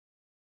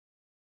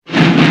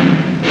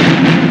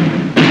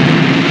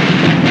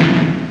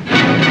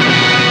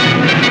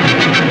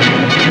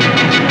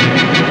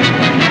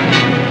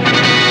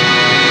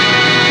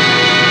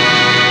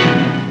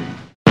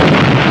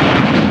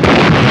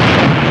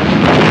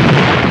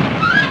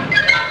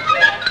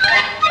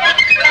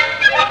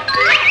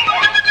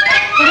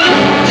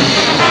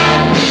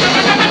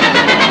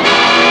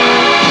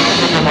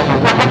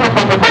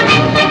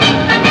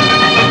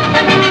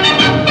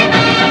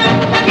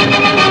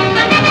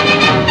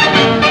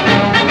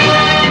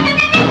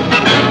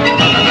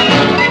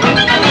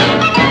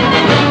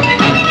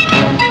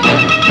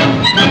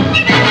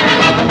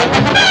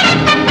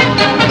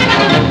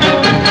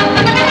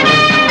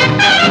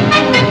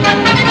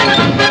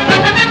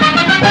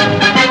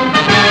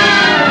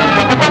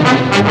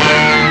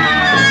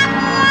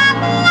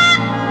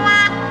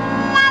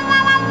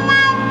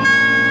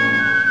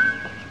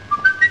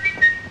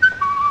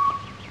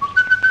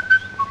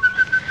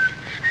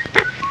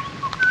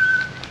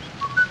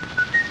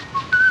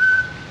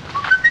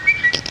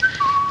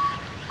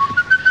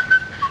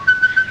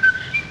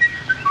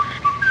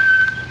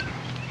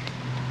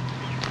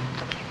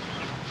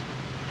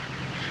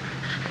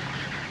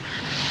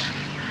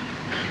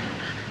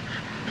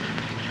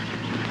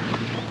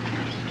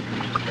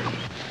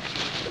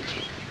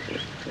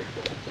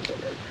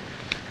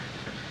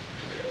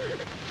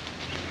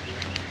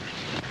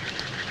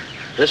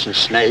Listen,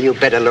 Snail, you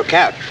better look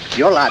out.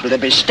 You're liable to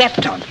be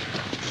stepped on.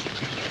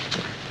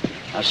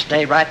 Now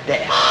stay right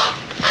there.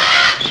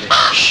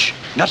 Shh.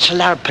 Not so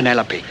loud,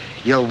 Penelope.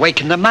 You'll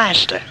waken the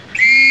master.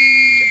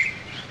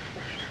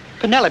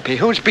 Penelope,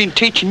 who's been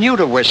teaching you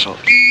to whistle?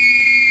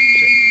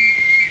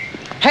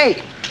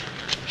 Hey!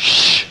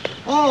 Shh!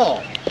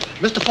 Oh,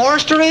 Mr.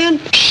 Forrester in?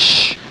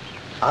 Shh!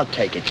 I'll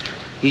take it.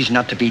 He's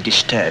not to be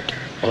disturbed.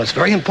 Well, it's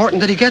very important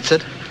that he gets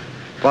it.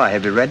 Why,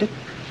 have you read it?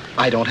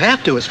 I don't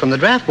have to. It's from the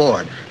draft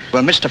board.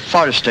 Well, Mr.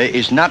 Forrester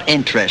is not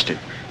interested,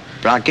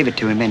 but I'll give it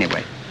to him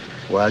anyway.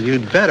 Well,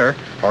 you'd better,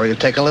 or you'll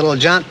take a little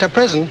jaunt to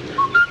prison.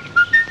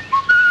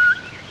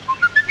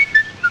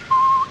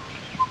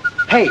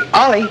 Hey,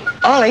 Ollie!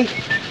 Ollie!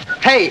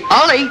 Hey,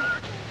 Ollie!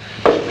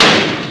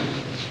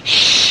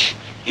 Shh!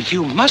 If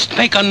you must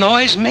make a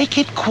noise, make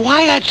it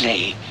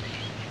quietly.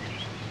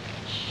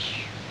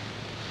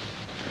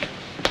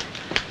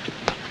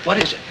 What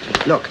is it?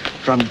 Look,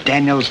 from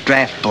Daniel's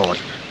draft board.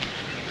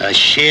 A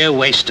sheer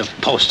waste of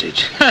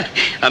postage.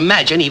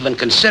 Imagine even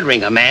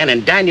considering a man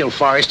in Daniel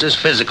Forrester's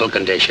physical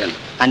condition.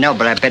 I know,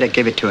 but I better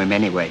give it to him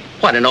anyway.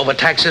 What, and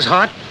overtax his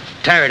heart?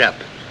 Tear it up.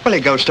 Well,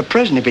 he goes to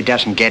prison if he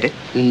doesn't get it.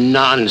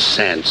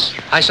 Nonsense.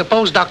 I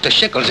suppose Dr.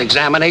 Schickel's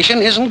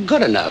examination isn't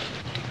good enough.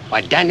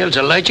 Why, Daniel's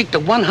allergic to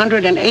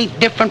 108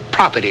 different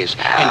properties,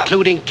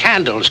 including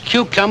candles,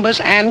 cucumbers,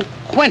 and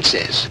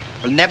quinces.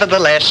 Well,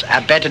 nevertheless,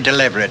 I better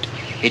deliver it.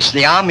 It's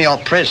the army or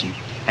prison,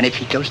 and if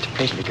he goes to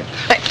prison, he goes...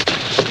 Hey,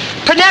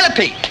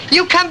 Penelope,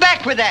 you come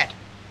back with that.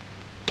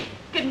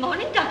 Good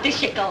morning, Dr.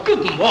 Schickel.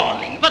 Good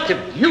morning. What a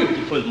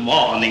beautiful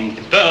morning.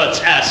 The birds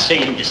are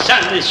singing, the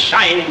sun is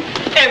shining,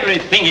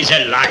 everything is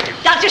alive.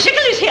 Dr.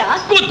 Schickel is here.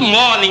 Good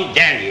morning,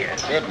 Daniel.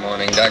 Good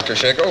morning, Dr.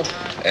 Schickel.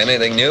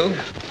 Anything new?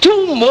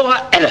 2 more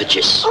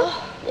allergies.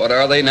 Oh. What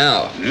are they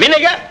now?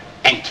 Vinegar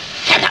and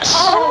feathers.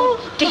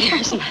 Oh,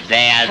 dear.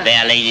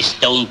 There, ladies,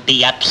 don't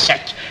be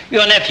upset.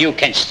 Your nephew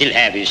can still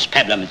have his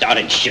peppermint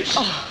orange juice.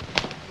 Oh.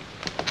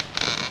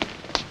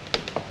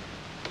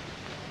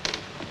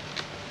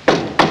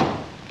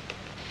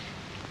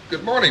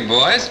 Good morning,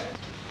 boys.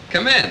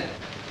 Come in.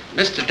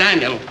 Mr.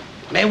 Daniel,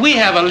 may we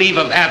have a leave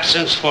of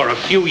absence for a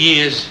few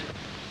years?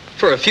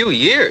 For a few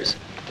years?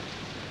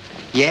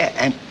 Yeah,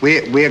 and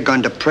we're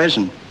going to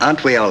prison,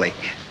 aren't we, Ollie?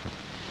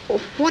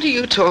 What are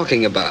you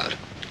talking about?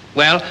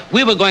 Well,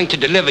 we were going to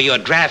deliver your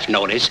draft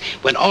notice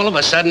when all of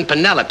a sudden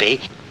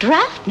Penelope...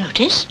 Draft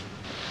notice?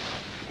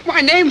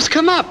 My name's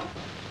come up.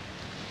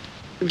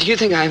 Do you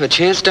think I have a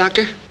chance,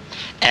 Doctor?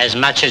 As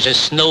much as a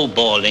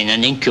snowball in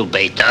an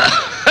incubator.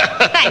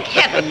 Thank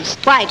heavens.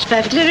 Why, it's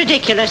perfectly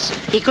ridiculous.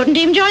 He couldn't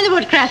even join the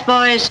Woodcraft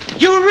boys.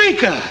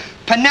 Eureka!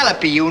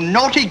 Penelope, you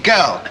naughty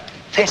girl.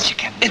 Yes, you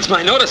can. It's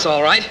my notice,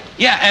 all right.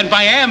 Yeah, and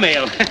by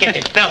airmail. Get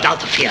the bird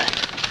out of here.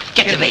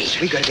 Get away.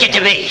 Get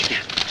away.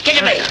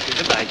 Get away.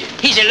 Goodbye, Jim.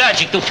 He's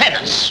allergic to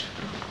feathers.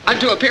 I'm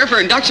to appear for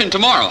induction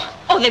tomorrow.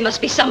 Oh, there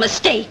must be some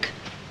mistake.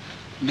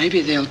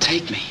 Maybe they'll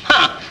take me.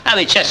 Huh. I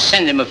will just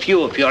send him a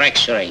few of your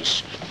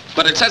x-rays.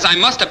 But it says I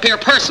must appear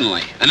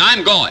personally, and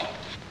I'm going.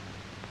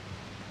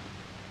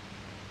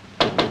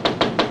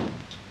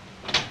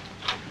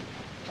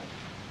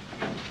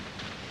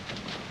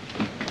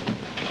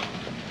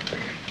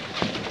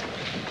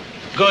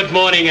 Good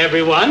morning,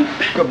 everyone.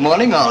 Good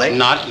morning, Ollie.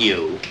 Not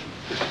you.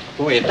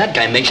 Boy, if that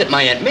guy makes it,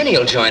 my Aunt Minnie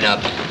will join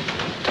up.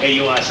 Here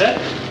you are, sir.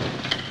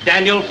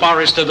 Daniel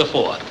Forrester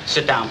IV.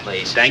 Sit down,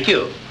 please. Thank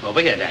you.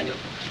 Over here, Daniel.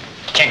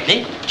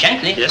 Gently,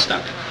 gently. Yes,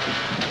 Doctor.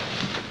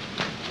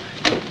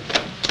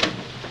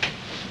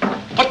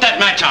 Put that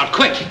match out,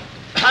 quick.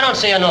 I don't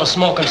see a no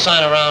smoking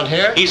sign around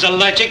here. He's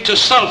allergic to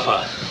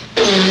sulfur.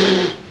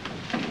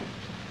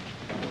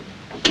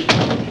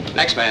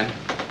 Next man.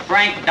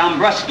 Frank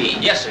Dombrowski.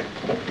 Yes, sir.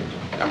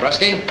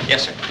 Dombrowski?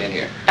 Yes, sir. In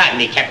here. Pardon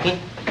me, Captain.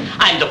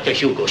 I'm Dr.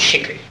 Hugo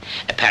Schickel.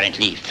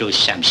 Apparently, through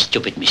some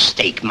stupid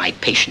mistake, my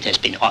patient has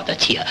been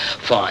ordered here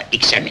for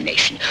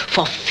examination.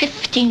 For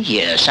 15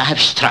 years, I have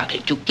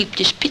struggled to keep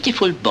this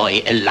pitiful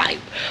boy alive.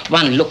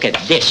 One look at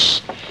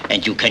this,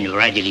 and you can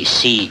readily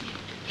see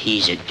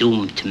he's a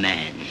doomed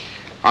man.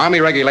 Army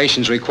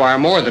regulations require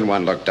more than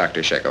one look,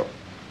 Dr. Schickel.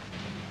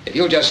 If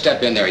you'll just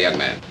step in there, young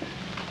man.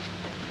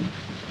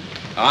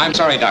 Oh, I'm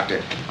sorry,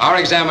 Doctor. Our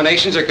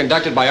examinations are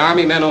conducted by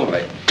Army men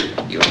only.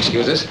 You'll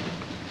excuse us?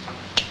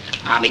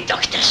 Army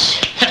doctors.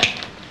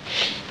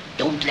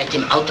 Don't let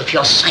him out of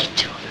your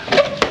sight.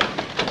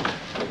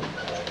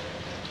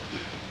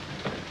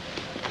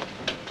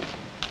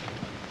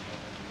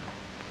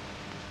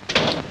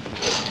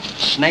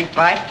 Snake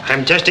bite?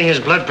 I'm testing his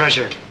blood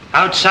pressure.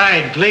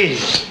 Outside,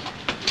 please.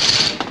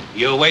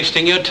 You're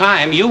wasting your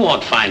time. You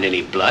won't find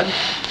any blood.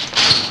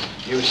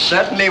 You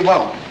certainly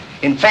won't.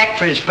 In fact,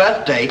 for his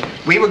birthday,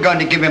 we were going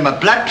to give him a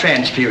blood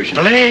transfusion.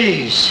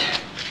 Please.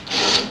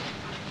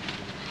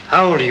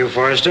 How old are you,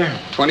 Forrester?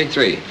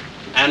 23.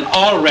 And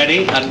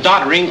already a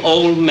doddering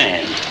old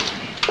man.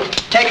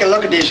 Take a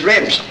look at his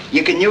ribs.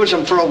 You can use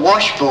them for a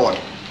washboard.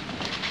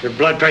 Your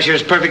blood pressure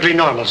is perfectly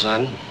normal,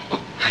 son.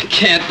 I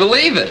can't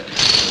believe it.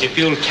 If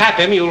you'll tap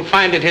him, you'll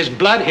find that his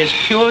blood is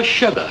pure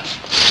sugar.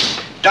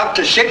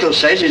 Dr. Shickle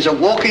says he's a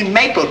walking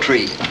maple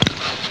tree.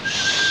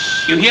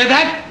 You hear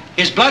that?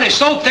 His blood is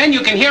so thin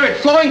you can hear it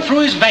flowing through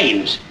his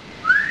veins.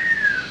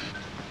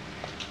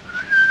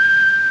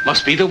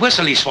 Must be the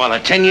whistle he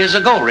swallowed 10 years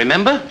ago,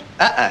 remember?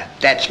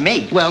 That's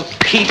me. Well,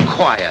 keep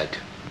quiet.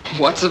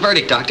 What's the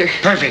verdict, Doctor?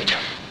 Perfect.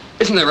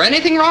 Isn't there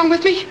anything wrong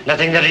with me?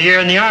 Nothing that a year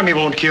in the Army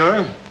won't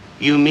cure.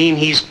 You mean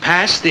he's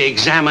passed the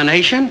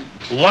examination?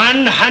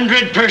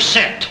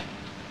 100%.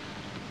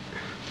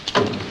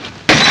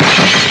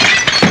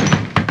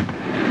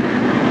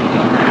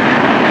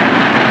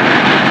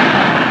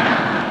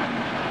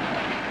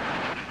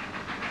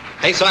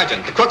 Hey,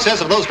 Sergeant, the cook says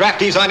if those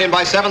draftees aren't in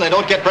by 7, they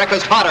don't get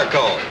breakfast hot or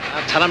cold.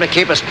 I'll tell him to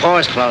keep his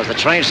pores closed. The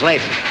train's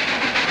late.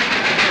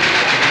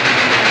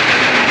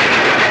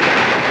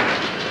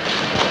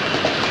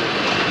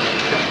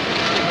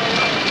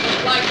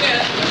 Like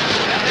this.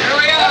 Here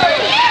we go.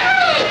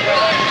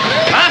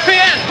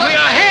 Lafayette, we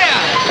are here!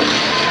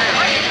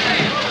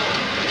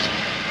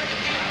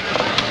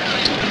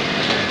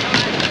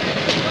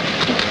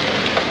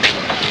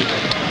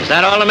 Is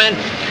that all the men?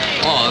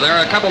 Oh, there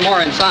are a couple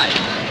more inside.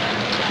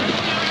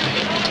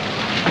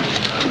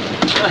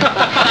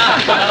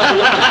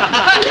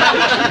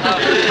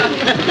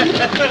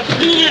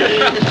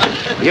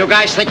 You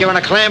guys think you're on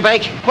a clam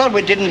bake? Well,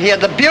 we didn't hear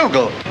the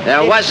bugle.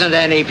 There wasn't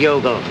any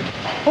bugle.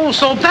 Oh,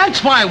 so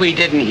that's why we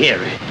didn't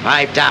hear it.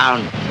 Pipe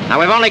down. Now,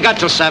 we've only got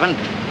till 7.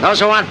 Those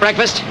who want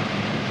breakfast,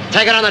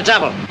 take it on the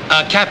double.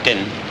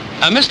 Captain,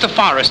 Mr.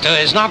 Forrester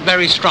is not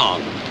very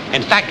strong.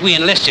 In fact, we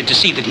enlisted to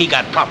see that he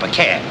got proper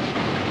care.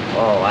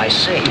 Oh, I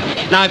see.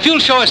 Now, if you'll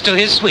show us to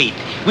his suite,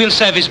 we'll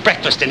serve his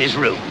breakfast in his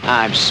room.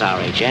 I'm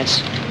sorry,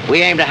 gents.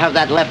 We aim to have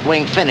that left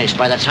wing finished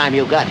by the time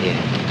you got here.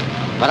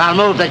 But I'll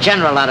move the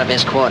general out of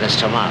his quarters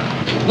tomorrow.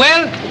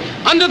 Well,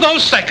 under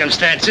those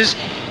circumstances,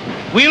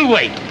 we'll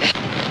wait.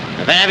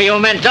 If any of you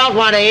men don't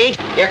want to eat,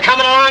 you're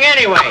coming along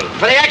anyway,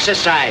 for the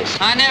exercise.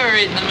 I never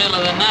eat in the middle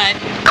of the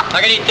night. I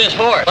can eat this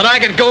horse. What I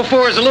could go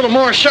for is a little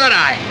more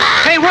shut-eye.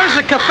 Hey, where's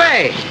the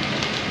cafe?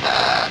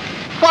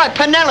 Why,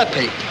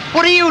 Penelope,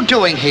 what are you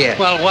doing here?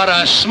 Well, what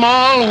a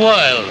small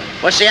world.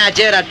 What's the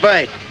idea of that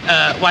bird?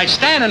 Why,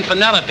 Stan and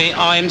Penelope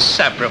are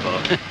inseparable.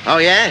 Oh,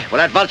 yeah? Well,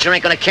 that vulture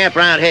ain't gonna camp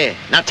around here.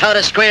 Now tell her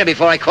to scream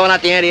before I call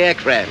out the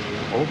anti-aircraft.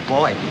 Oh,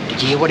 boy.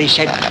 Did you hear what he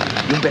said?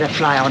 You better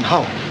fly on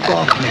home. Go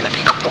on,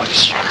 Penelope. Go on.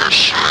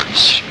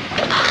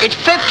 It's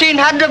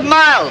 1,500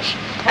 miles.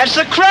 As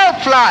the crow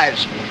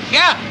flies.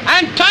 Yeah,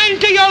 and turn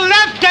to your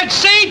left at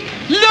St.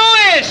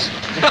 Louis.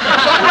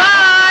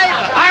 Bye!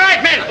 All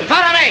right, men,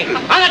 follow me.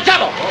 On the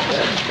double.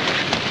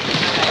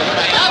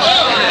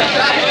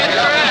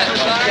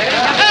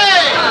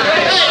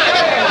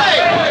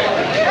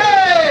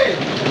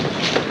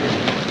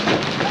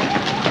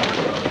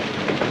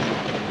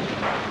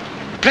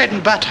 Bread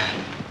and butter.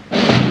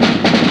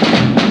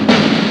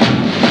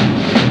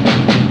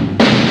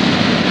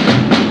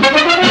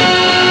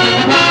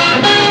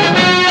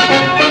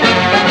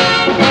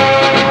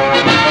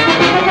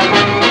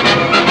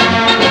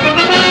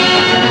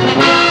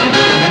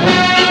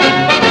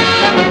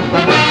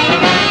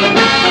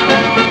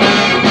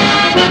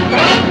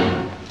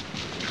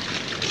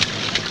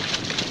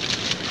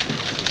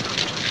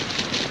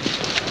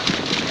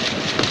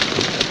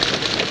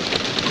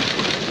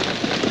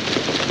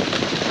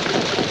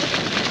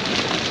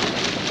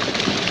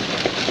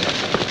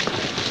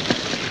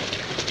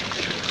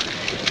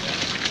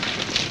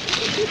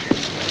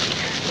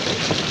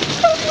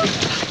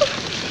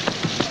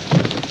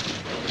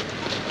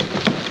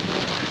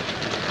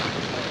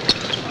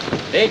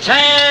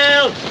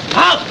 Detail!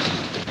 Halt!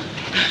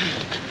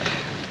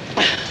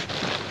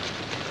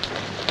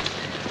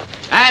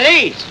 At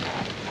ease!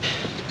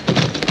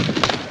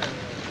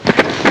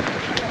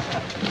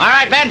 All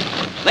right, men.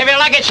 Leave your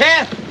luggage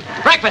here.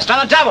 Breakfast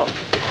on the double.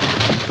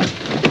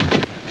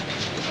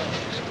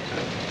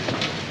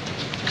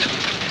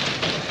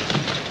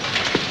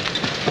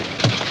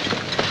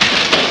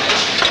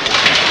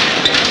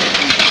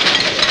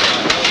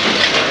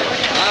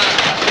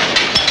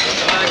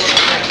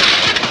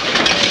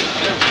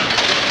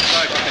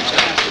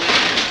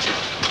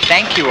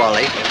 Thank you,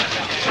 Ollie.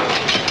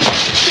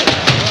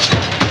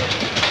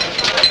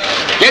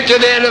 Get to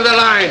the end of the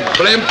line,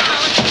 Blimp.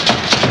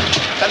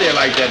 How do you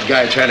like that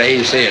guy trying to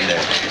ease in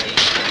there?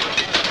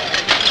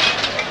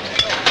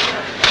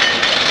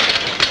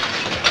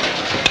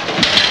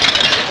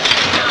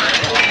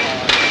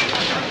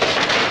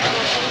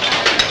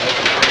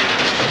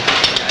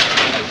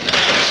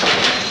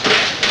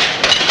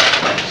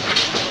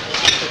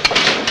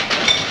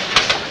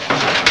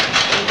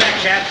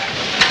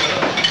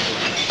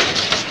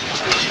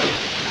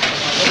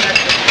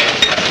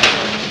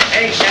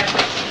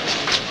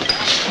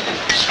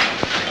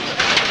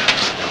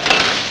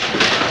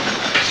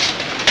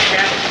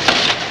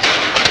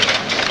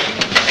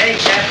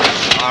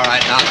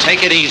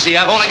 Take it easy.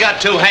 I've only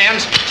got 2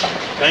 hands.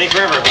 Plenty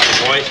for everybody,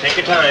 boys. Take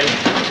your time.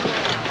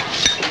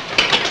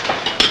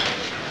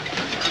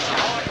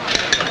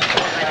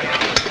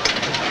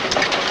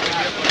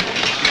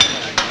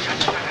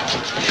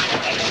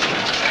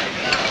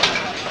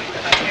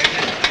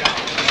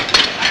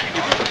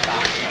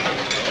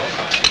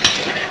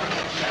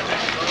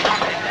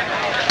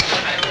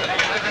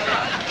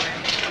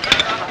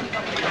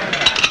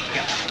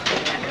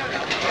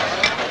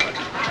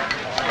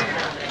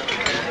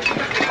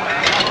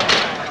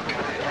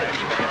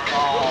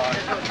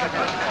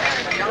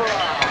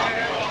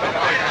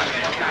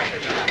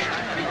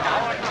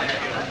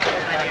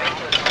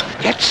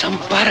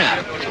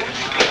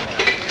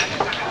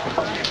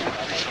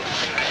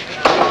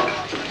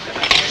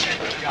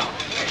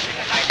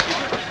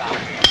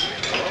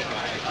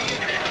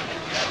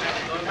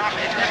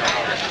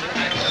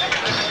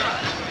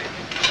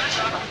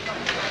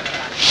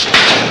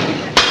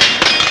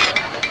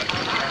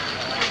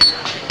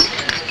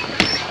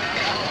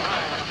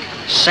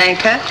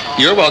 Sanka.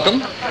 You're welcome.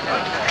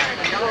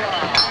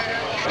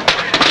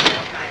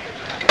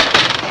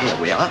 Here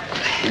we are.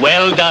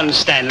 Well done,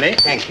 Stanley.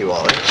 Thank you,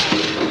 Ollie.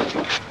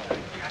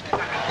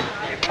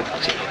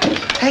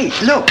 Hey,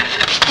 look.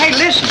 Hey,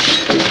 listen.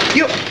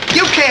 You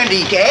can't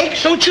eat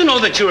eggs. Don't you know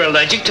that you're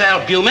allergic to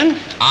albumin?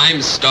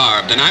 I'm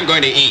starved, and I'm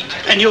going to eat.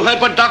 And you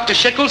heard what Dr.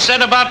 Schickel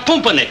said about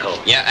pumpernickel.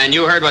 Yeah, and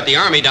you heard what the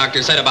army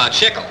doctor said about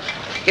Schickel.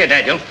 Here,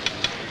 Daniel.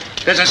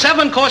 There's a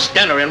 7-course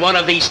dinner in one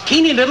of these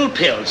teeny little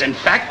pills. In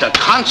fact, a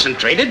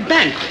concentrated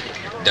banquet.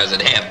 Does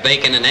it have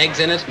bacon and eggs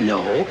in it?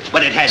 No,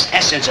 but it has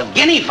essence of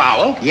guinea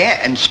fowl.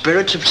 Yeah, and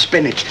spirits of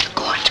spinach.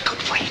 Go on, it's good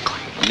for you. Go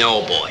on.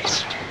 No,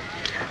 boys.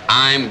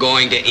 I'm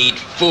going to eat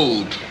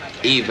food,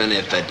 even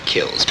if it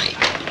kills me.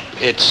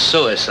 It's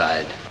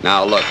suicide.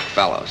 Now, look,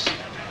 fellows.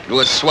 It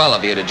was swell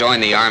of you to join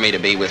the army to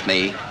be with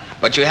me,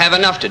 but you have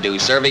enough to do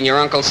serving your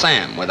Uncle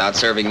Sam without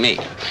serving me.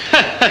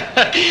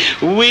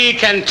 We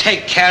can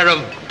take care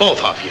of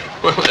both of you.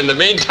 Well, in the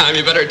meantime,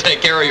 you better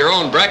take care of your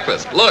own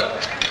breakfast. Look.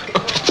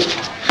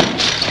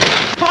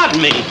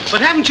 Pardon me, but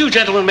haven't you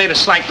gentlemen made a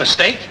slight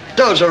mistake?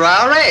 Those are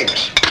our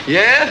eggs.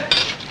 Yeah?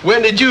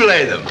 When did you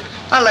lay them?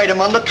 I laid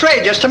them on the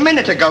tray just a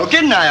minute ago,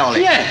 didn't I,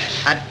 Ollie? Yes.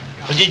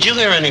 Did you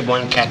hear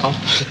anyone cackle?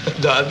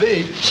 Not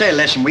me. Say,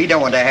 listen, we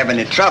don't want to have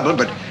any trouble,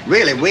 but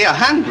really, we are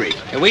hungry.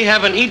 We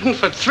haven't eaten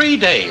for 3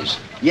 days.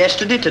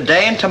 Yesterday,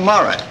 today, and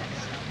tomorrow.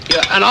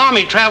 Yeah, an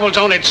army travels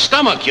on its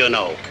stomach, you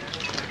know.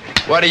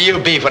 What are you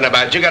beefing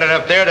about? You got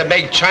enough there to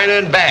make China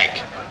and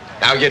back.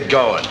 Now get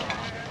going.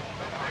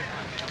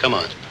 Come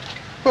on.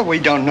 Well, we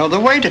don't know the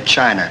way to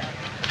China.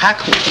 How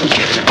can we...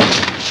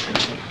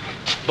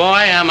 Boy,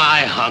 am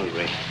I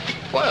hungry.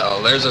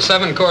 Well, there's a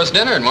 7-course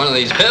dinner in one of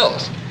these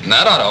pills. And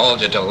that ought to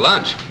hold you till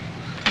lunch.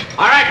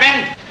 All right,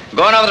 men.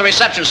 Going over to the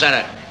reception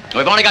center.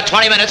 We've only got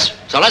 20 minutes,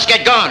 so let's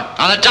get going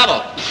on the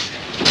double.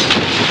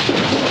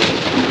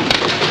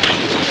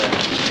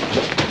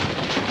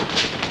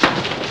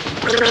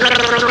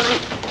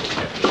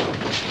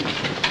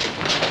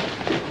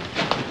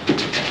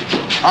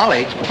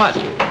 Ollie. What?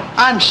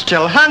 I'm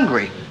still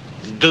hungry.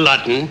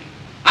 Glutton.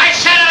 I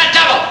said on a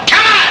double.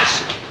 Come on!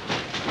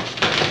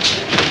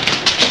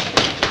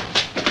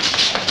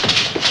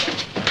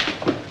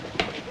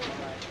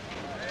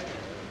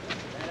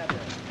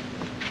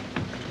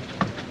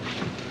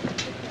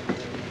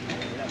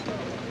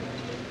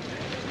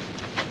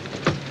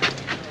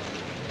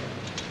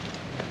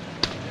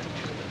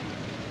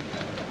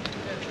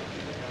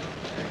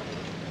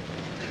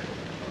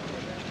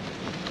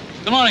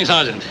 Good morning,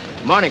 Sergeant.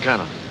 Morning,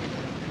 Colonel.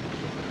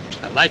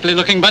 A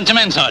likely-looking bunch of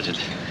men, Sergeant.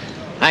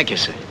 Thank you,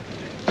 sir.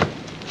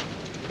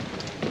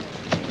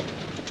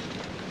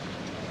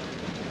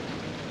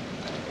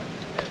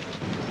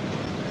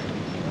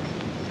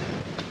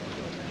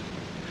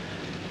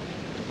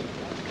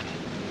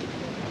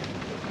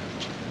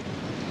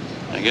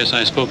 I guess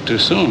I spoke too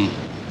soon.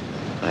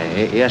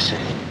 Yes, sir.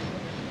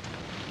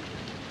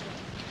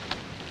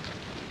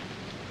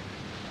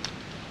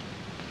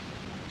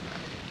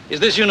 Is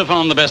this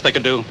uniform the best I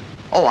could do?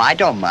 Oh, I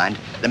don't mind.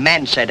 The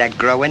man said I'd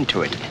grow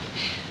into it.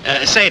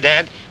 Say,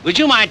 Dad, would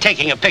you mind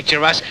taking a picture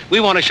of us? We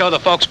want to show the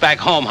folks back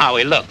home how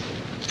we look.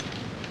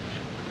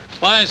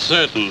 Why,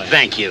 certainly.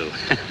 Thank you.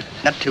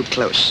 Not too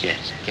close.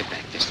 Yes, get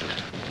back just a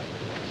little.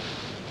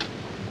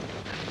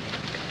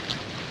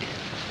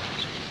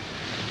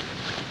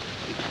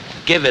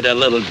 Give it a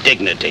little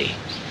dignity.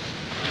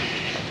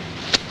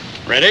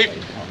 Ready?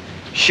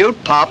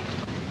 Shoot, Pop.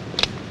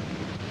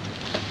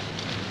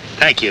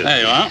 Thank you.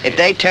 There you are. If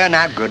they turn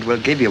out good, we'll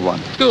give you one.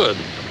 Good.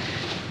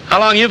 How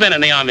long you been in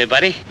the Army,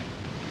 buddy?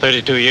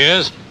 32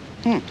 years.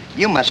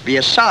 You must be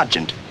a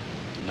sergeant.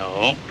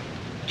 No.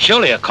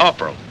 Surely a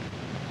corporal.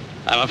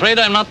 I'm afraid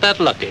I'm not that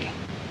lucky.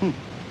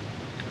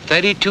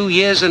 32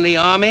 years in the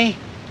Army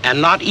and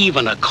not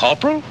even a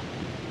corporal?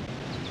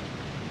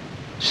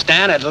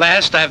 Stan, at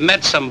last I've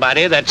met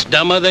somebody that's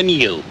dumber than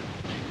you.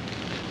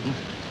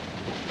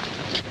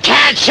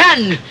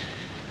 Attention!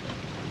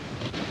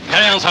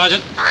 Carry on,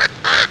 Sergeant.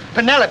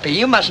 Penelope,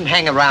 you mustn't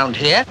hang around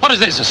here. What is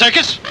this, a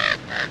circus?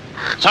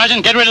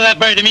 Sergeant, get rid of that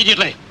bird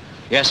immediately.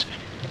 Yes, sir.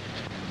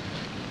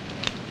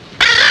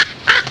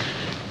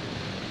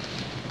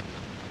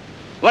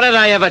 What did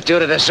I ever do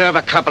to deserve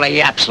a couple of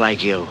yaps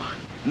like you?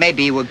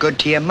 Maybe you were good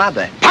to your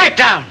mother. Pipe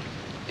down!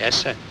 Yes,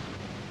 sir.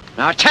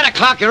 Now, at 10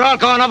 o'clock, you're all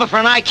going over for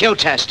an IQ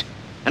test.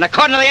 And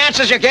according to the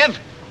answers you give,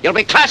 you'll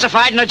be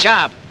classified in a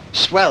job.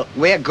 Swell,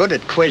 we're good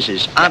at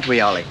quizzes, aren't we,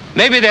 Ollie?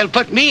 Maybe they'll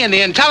put me in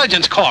the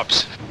intelligence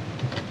corps.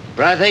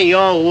 Brother,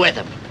 you're with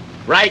them.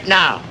 Right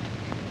now.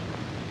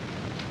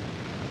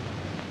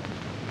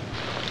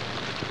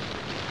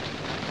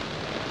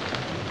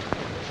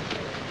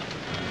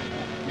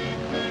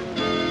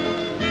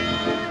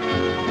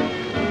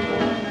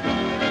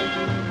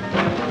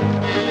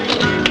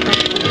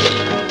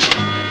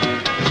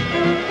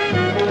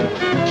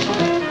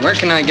 Where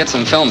can I get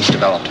some films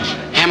developed?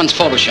 Hammond's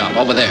photo shop,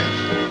 over there.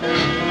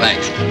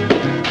 Thanks.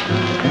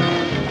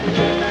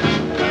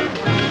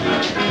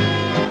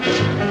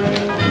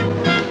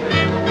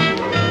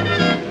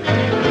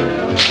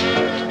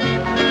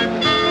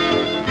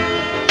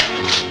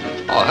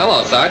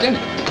 Hello, Sergeant.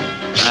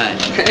 Hi.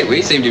 Hey,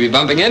 we seem to be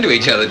bumping into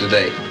each other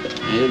today.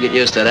 You'll get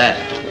used to that.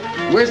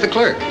 Where's the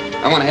clerk?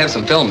 I want to have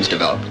some films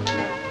developed.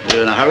 If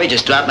you're in a hurry,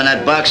 just drop in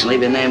that box and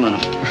leave your name on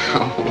them.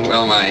 Oh,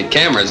 well, my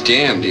camera's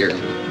jammed here.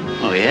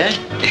 Oh, yeah?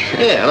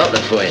 Yeah, I'll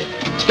open it for you.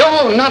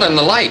 No, not in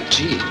the light.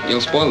 Gee,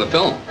 you'll spoil the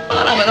film.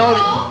 Well, I'm an old...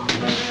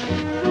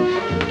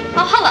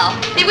 Oh, hello.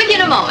 Be with you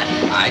in a moment.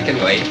 I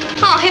can wait.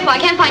 Oh, Hippo, I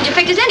can't find your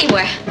pictures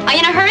anywhere. Are you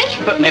in a hurry?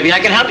 But maybe I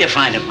can help you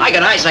find them. I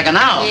got eyes like an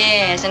owl.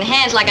 Yes, and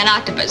hands like an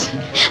octopus.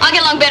 I'll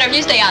get along better if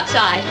you stay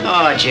outside.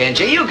 Oh,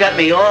 Ginger, you got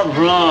me all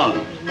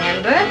wrong.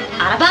 Remember,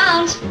 out of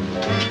bounds.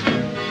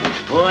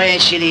 Boy,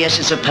 ain't she the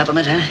essence of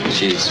peppermint, huh?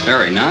 She's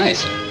very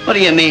nice. What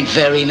do you mean,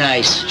 very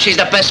nice? She's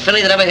the best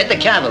filly that ever hit the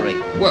cavalry.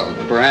 Well,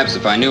 perhaps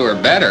if I knew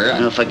her better...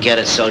 No, forget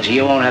it, soldier.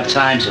 You won't have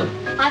time to.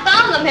 I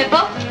found them,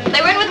 Hippo.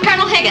 They were in with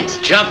Colonel Higgins.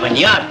 Jumping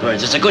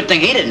yardbirds. It's a good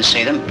thing he didn't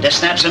see them. They're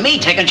snaps of me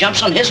taking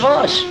jumps on his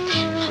horse.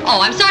 Oh,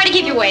 I'm sorry to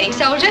keep you waiting,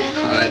 soldier.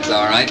 Oh, that's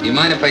all right. You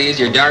mind if I use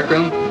your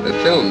darkroom? The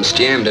film's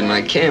jammed in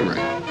my camera.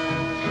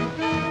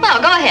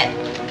 Well, go ahead.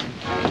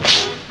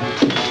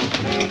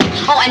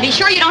 Oh, and be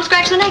sure you don't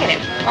scratch the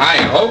negative. I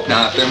hope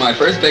not. They're my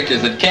first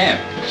pictures at camp.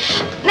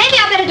 Maybe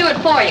I better do it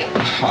for you.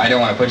 Oh, I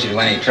don't want to put you to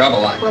any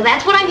trouble. Well,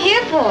 that's what I'm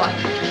here for.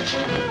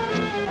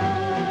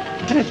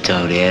 That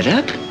don't add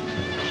up.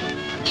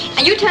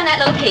 And you turn that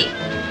little key.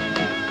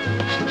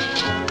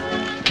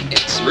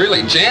 It's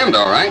really jammed,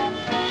 all right.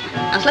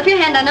 Now slip your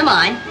hand under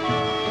mine.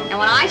 And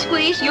when I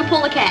squeeze, you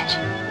pull the catch.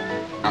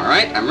 All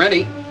right, I'm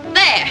ready.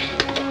 There.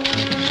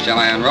 Shall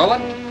I unroll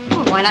it?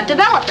 Well, why not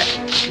develop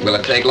it? Will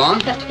it take long?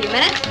 Just a few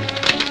minutes.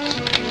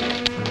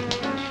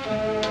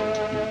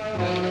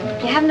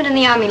 You haven't been in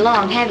the Army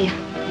long, have you?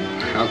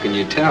 How can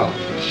you tell?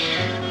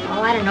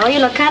 Oh, I don't know. You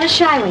look kind of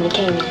shy when you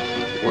came in.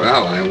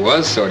 Well, I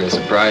was sort of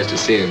surprised to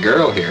see a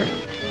girl here,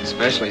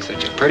 especially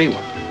such a pretty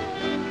one.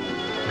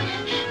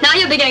 Now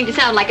you're beginning to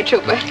sound like a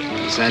trooper.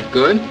 Is that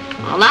good?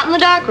 Well, not in the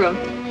dark room.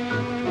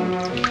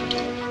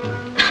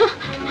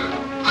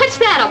 What's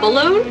that, a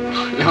balloon?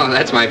 No,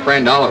 that's my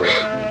friend Ollie.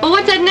 Well,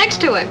 what's that next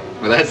to him?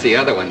 Well, that's the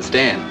other one,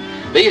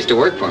 Stan. They used to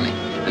work for me,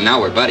 and now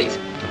we're buddies.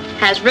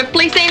 Has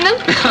Ripley seen them?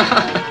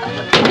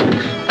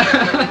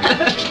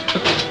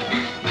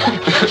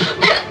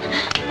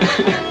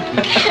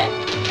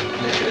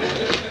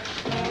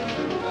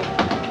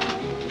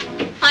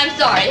 I'm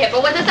sorry,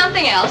 Hippo. Was there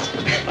something else?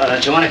 Oh,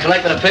 don't you want to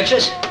collect the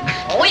pictures?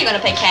 Oh, you're going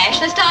to pay cash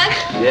this time?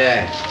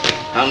 Yeah.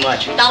 How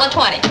much?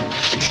 $1.20.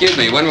 Excuse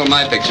me, when will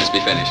my pictures be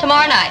finished?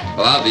 Tomorrow night.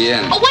 Well, I'll be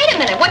in. Oh, wait a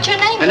minute. What's your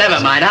name? Never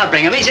mind. I'll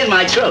bring him. He's in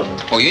my troop.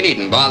 Oh, you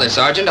needn't bother,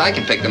 Sergeant. I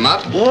can pick them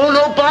up. Oh,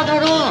 no bother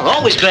at all.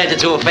 Always glad to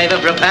do a favor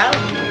for a pal.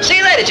 See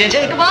you later,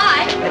 Ginger.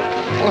 Goodbye.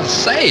 Well,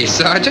 say,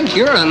 Sergeant,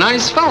 you're a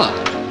nice fella.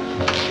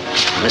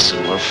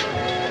 Listen, Wolf.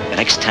 The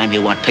next time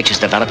you want pictures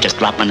developed, just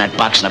drop them in that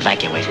box and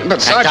evacuate. But,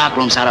 that Sergeant... dark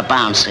room's out of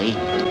bounds, see?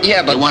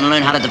 Yeah, but... You want to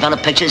learn how to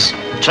develop pictures?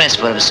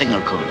 Transfer the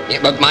signal code. Yeah,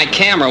 but my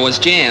camera was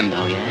jammed.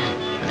 Oh, yeah?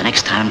 The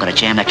next time, I'm going to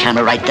jam the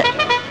camera right there.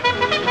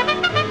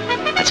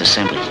 That's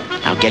assembly.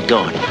 Now get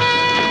going.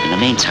 In the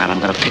meantime, I'm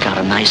going to pick out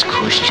a nice,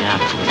 cush job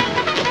for you.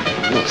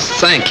 Well,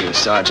 thank you,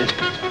 Sergeant.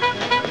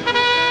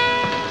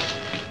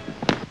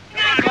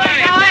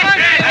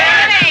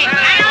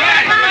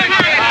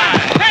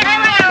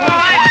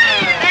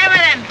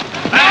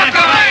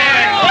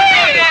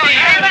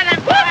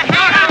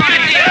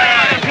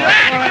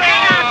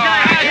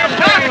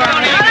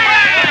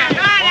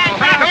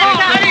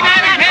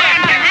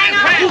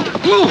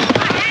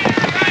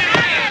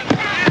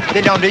 They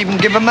don't even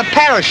give him a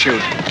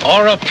parachute.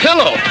 Or a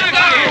pillow.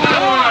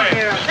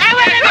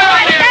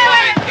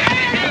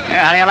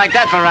 Yeah, how do you like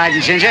that for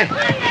riding, Ginger?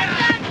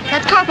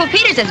 That's Corporal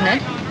Peters, isn't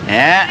it?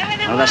 Yeah,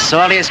 one of the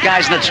saltiest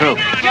guys in the troop.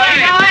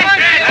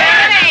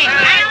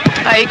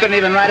 He couldn't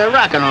even ride a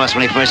rocking horse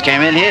when he first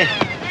came in here.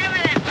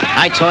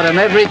 I taught him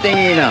everything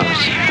he knows.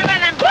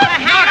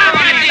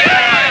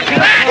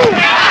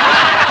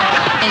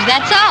 Is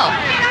that so?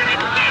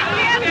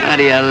 How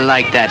do you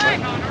like that?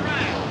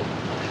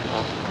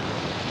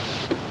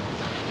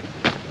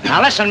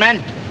 Now listen,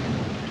 men.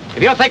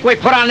 If you think we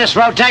put on this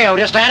rodeo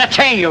just to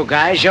entertain you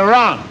guys, you're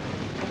wrong.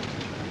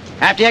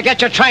 After you get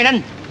your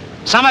training,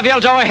 some of you'll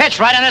do a hitch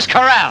right in this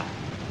corral.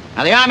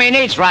 Now the Army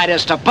needs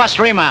riders to bust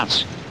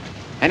remounts.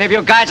 Any of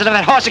you guys that have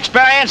had horse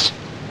experience,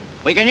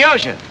 we can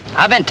use you.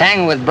 I've been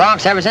tangling with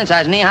broncs ever since I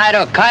was knee-high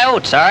to a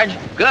coyote, Sarge.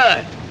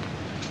 Good.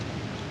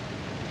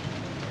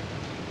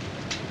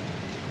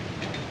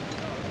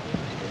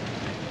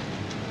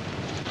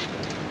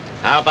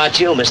 How about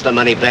you, Mr.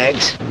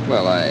 Moneybags?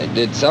 Well, I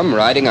did some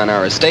riding on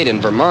our estate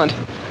in Vermont.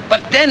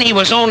 But then he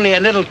was only a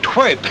little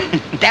twerp.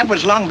 That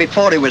was long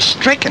before he was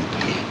stricken.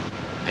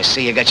 I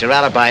see you got your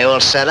alibi all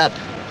set up.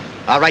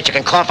 All right, you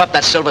can cough up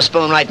that silver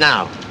spoon right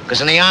now. Because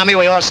in the Army,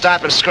 we all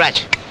start from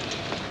scratch.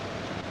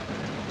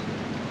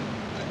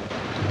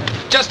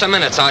 Just a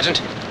minute,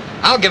 Sergeant.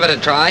 I'll give it a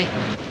try.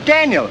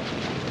 Daniel,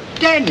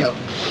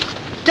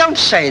 don't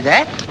say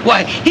that.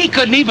 Why, he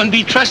couldn't even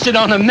be trusted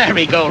on a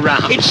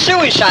merry-go-round. It's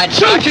suicide,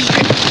 Sergeant.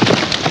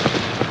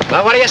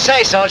 Well, what do you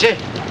say, soldier?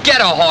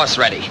 Get a horse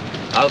ready.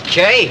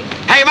 Okay.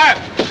 Hey, Murph,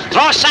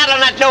 Throw a saddle on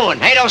that new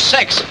one,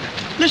 806.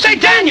 Listen,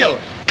 Daniel!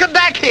 Come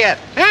back here.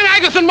 Aunt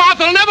Agatha and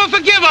Martha will never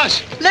forgive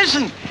us.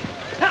 Listen.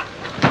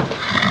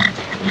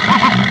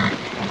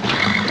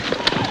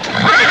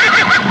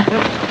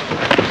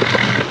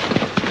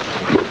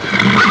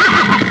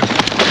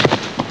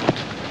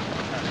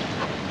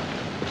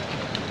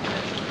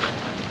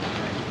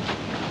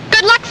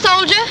 Good luck,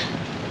 soldier.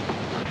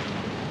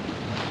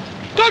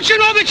 Don't you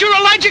know that you're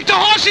allergic to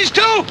horses,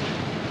 too?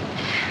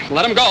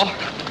 Let him go.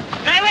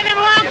 Stay with him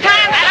a long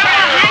time.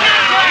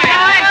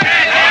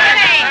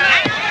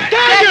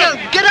 Daniel,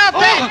 get up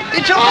there.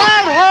 It's a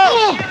wild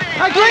horse.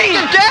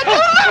 Please, Daniel.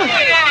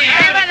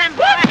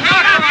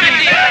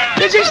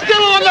 Is he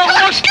still on the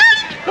horse?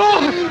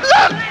 Oh,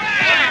 look.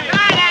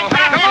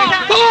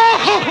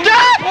 Oh,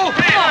 Dad.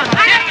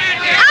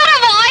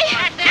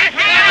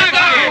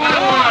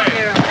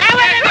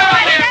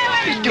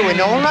 He's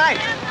doing all right.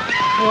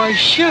 Why,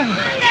 sure.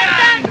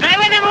 Stay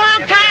with him a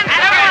long time.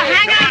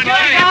 Hang on to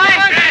it, boy.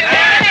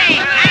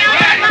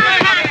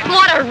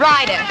 What a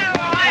rider.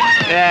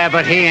 Yeah,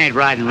 but he ain't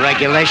riding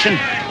regulation.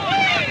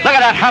 Look at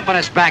that hump on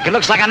his back. It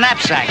looks like a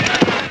knapsack.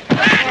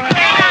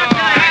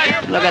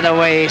 Look at the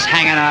way he's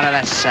hanging out of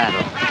that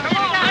saddle.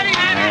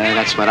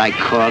 That's what I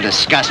call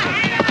disgusting.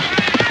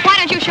 Why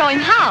don't you show him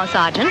how,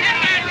 Sergeant?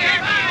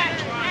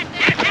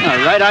 All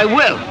right, I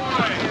will.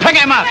 Pick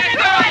him up.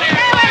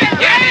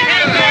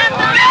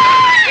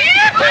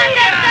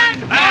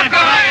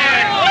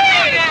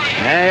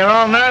 Yeah, you're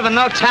all nerve and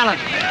no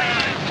talent.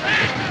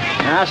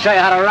 Now, I'll show you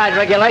how to ride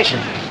regulation.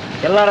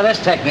 Get a load of this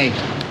technique.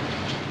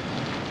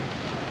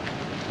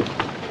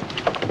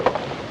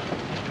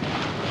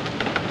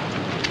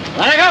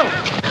 Let it go.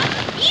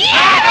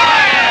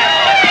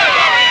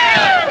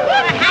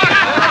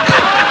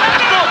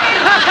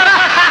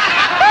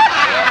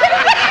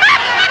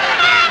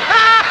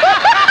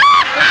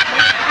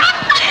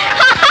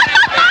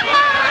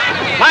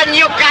 Why didn't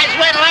you guys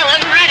wait till I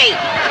wasn't ready?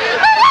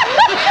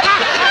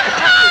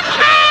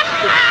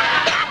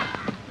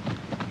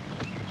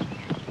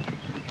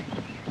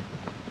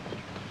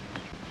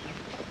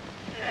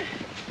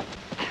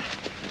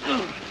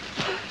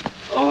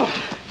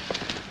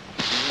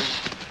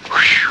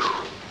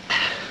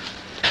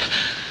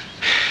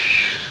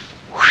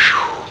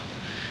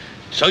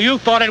 So you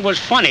thought it was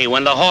funny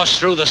when the horse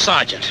threw the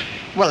sergeant?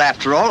 Well,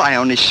 after all, I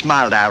only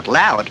smiled out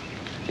loud.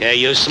 Yeah,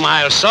 you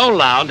smiled so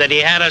loud that he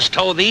had us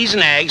tow these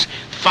nags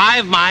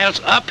 5 miles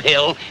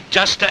uphill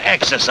just to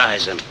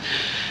exercise them.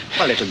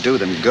 Well, it'll do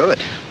them good.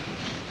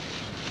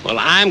 Well,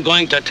 I'm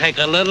going to take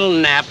a little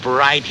nap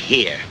right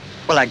here.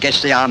 Well, I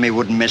guess the Army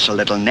wouldn't miss a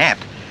little nap,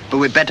 but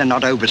we'd better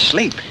not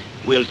oversleep.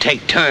 We'll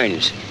take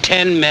turns,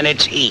 10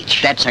 minutes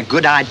each. That's a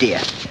good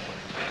idea.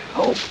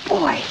 Oh,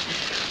 boy.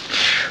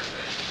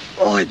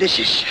 Boy, this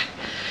is...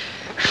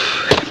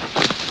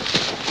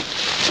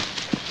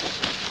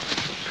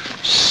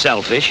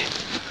 Selfish.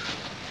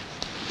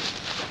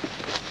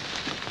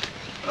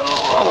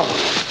 Oh.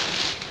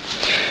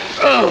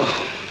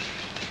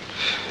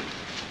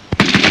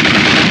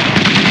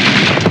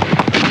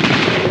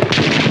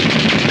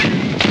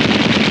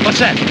 What's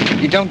that?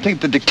 You don't think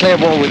to declare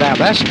war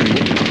without us, do you?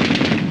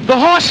 The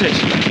horses!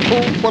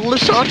 Oh, what'll the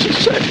sergeant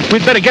say?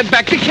 We'd better get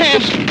back to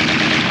camp.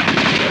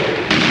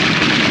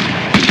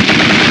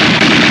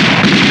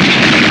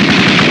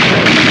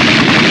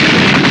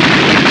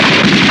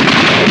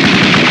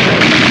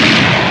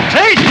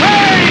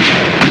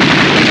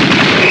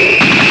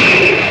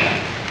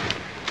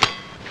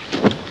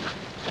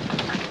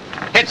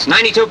 Hits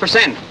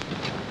 92%.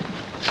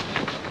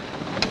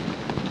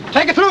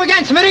 Take it through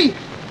again, Smitty.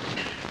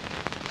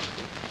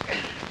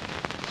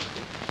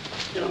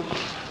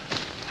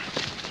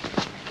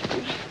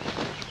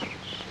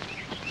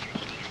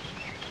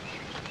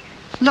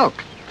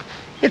 Look,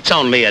 it's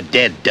only a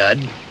dead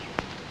dud.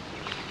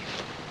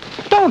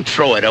 Don't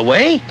throw it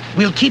away.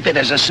 We'll keep it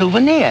as a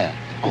souvenir.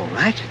 All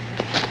right.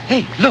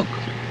 Hey, look.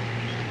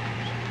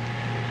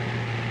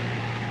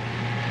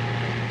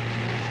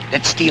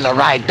 Let's steal a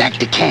ride back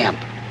to camp.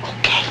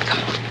 Okay, come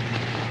on.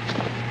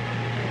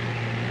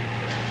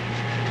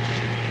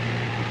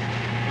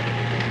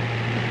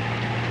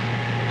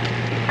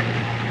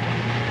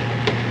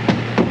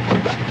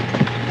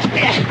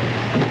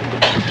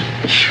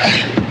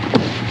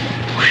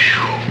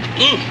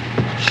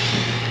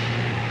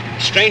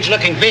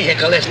 Strange-looking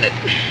vehicle, isn't it?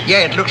 Yeah,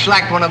 it looks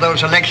like one of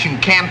those election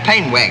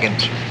campaign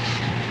wagons.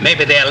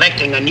 Maybe they're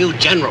electing a new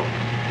general.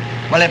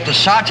 Well, if the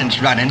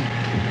sergeant's running,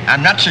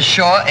 I'm not so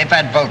sure if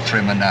I'd vote for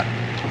him or not.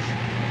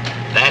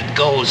 That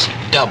goes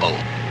double.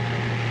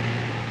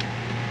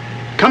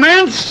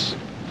 Commence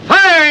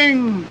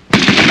firing!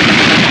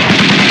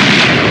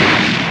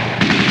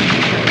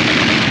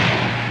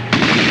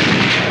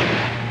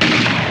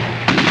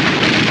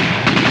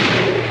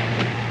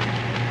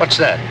 What's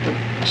that?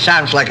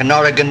 Sounds like an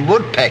Oregon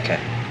woodpecker.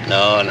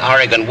 No, an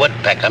Oregon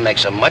woodpecker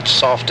makes a much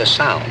softer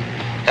sound.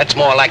 That's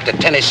more like the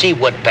Tennessee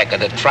woodpecker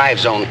that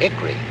thrives on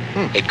hickory.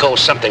 It goes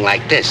something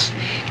like this.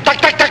 Tuck,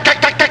 tuck, tuck, tuck,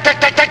 tuck, tuck, tuck,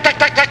 tuck, tuck, tuck,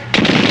 tuck, tuck.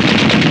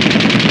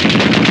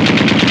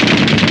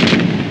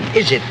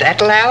 Is it that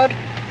loud?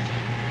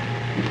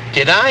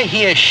 Did I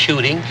hear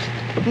shooting?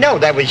 No,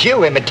 that was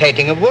you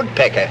imitating a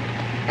woodpecker.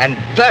 And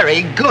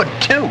very good,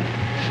 too.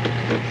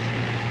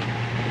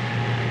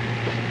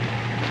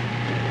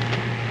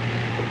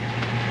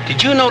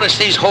 Did you notice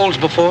these holes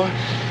before?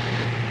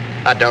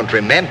 I don't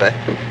remember.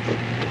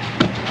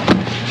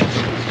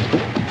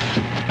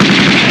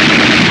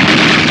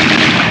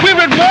 We're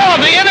at war.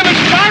 The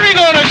enemy's firing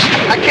on us.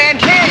 I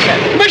can't hear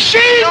you.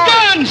 Machine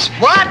guns!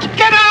 What?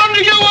 Get out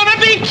or you want to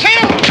be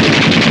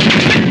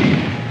killed!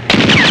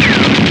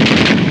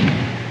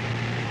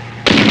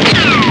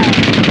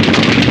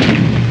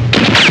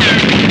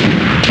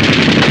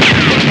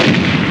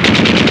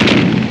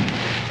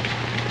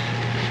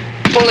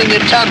 Pulling the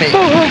tummy.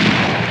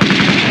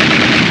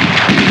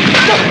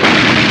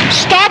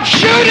 Stop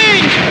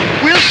shooting!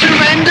 We'll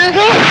surrender.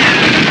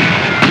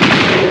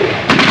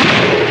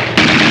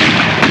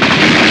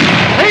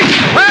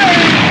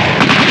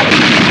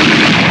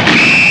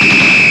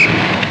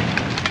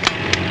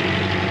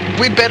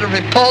 We better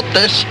report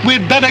this.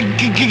 We'd better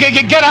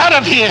get out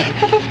of here.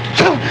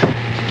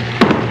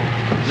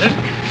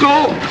 Let's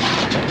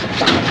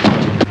go.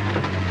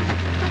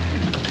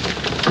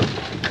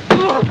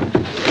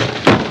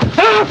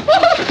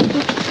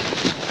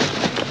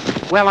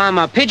 Well, I'm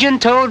a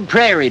pigeon-toed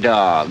prairie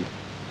dog.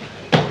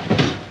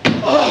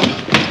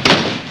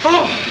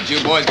 Did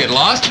you boys get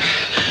lost?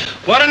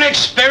 What an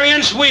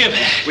experience we have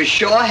had. We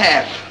sure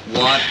have.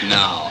 What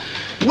now?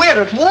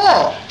 We're at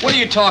war. What are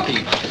you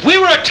talking about? We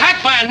were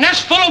attacked by a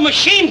nest full of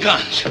machine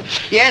guns.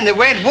 Yeah, and they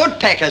weren't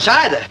woodpeckers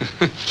either.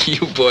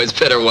 You boys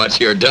better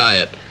watch your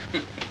diet.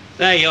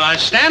 There you are,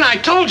 Stan. I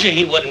told you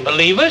he wouldn't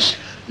believe us.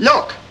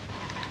 Look,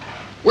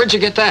 Where'd you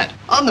get that?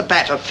 on the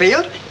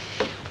battlefield.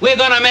 We're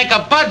going to make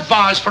a bud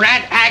vase for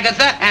Aunt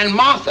Agatha and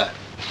Martha.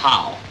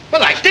 How?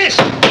 Well, like this.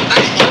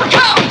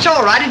 It's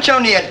all right. It's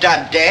only a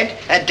dead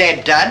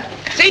dud.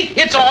 See,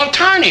 it's all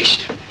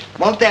tarnished.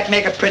 Won't that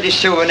make a pretty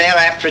souvenir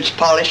after it's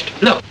polished?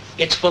 Look,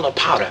 it's full of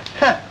powder.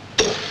 Huh.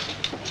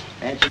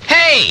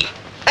 Hey!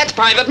 That's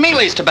Private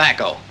Mealy's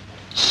tobacco.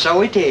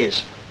 So it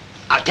is.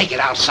 I'll take it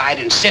outside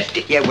and sift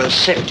it. Yeah, we'll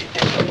sift it.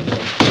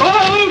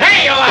 Oh,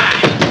 there you are!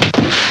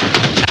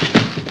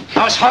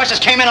 Those horses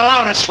came in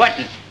alone and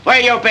sweating. Where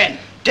you been?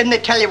 Didn't they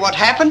tell you what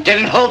happened?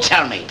 Didn't who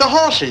tell me? The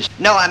horses.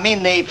 No, I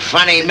mean the...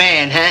 Funny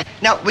man, huh?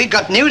 Now, we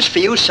got news for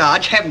you,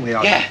 Sarge, haven't we?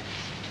 Yeah.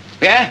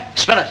 Yeah?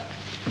 Spill it.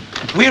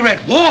 We're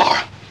at war.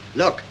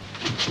 Look.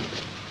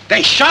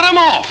 They shut him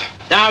off.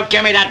 Don't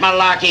give me that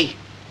malarkey.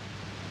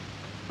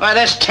 Why,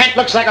 this tent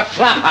looks like a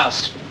flop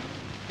house.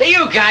 Do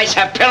you guys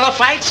have pillow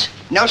fights?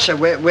 No, sir,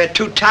 we're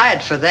too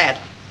tired for that.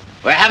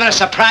 We're having a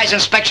surprise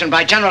inspection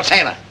by General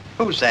Taylor.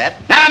 Who's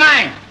that? Never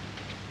mind.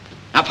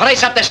 Now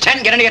police up this tent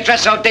and get into your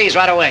dress ODs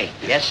right away.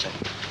 Yes, sir.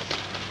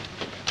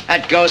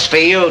 That goes for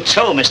you,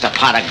 too, Mr.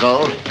 Pot of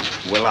Gold.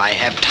 Will I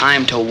have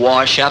time to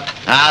wash up?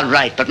 All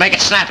right, but make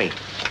it snappy.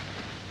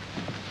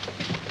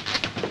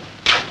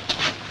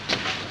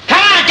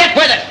 Come on, get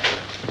with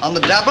it. On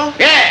the double?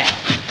 Yeah.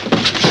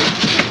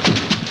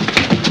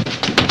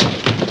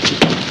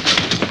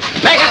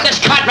 Make up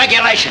this cart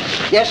regulation.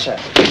 Yes, sir.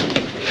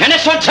 And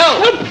this one, too.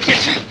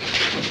 Yes, sir.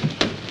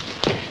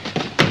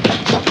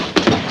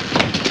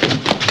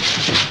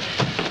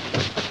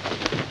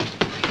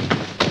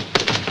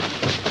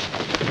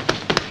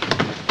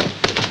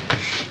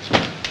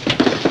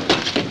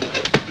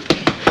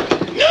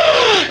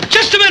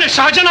 Just a minute,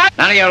 Sergeant.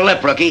 None of your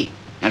lip, rookie.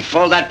 And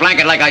fold that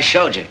blanket like I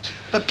showed you.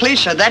 But please,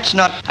 sir, that's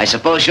not... I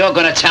suppose you're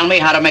going to tell me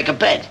how to make a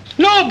bed.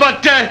 No,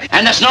 but,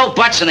 And there's no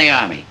buts in the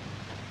Army.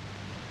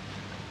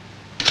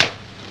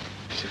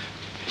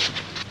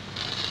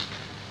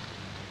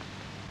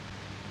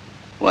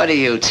 What are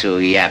you two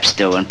yaps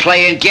doing?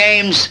 Playing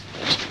games?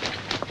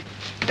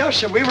 No,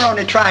 sir, we were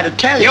only trying to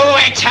tell you. You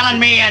ain't telling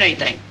me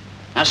anything.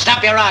 Now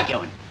stop your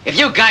arguing. If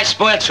you guys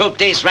spoil Troop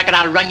D's record,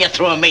 I'll run you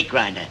through a meat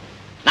grinder.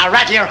 Now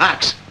rattle your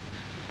hocks.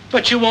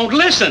 but you won't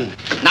listen.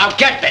 Now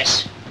get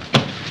this.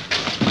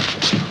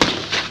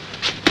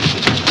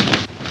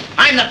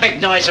 I'm the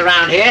big noise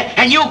around here,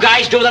 and you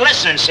guys do the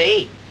listening,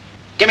 see?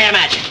 Give me a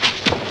match.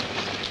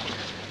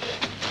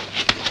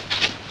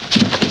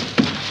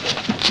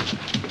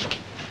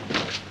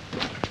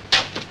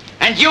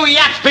 And you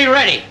yaps be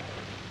ready.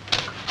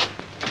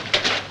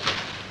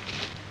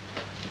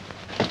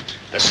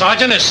 The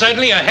sergeant is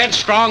certainly a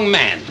headstrong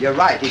man. You're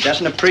right. He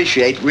doesn't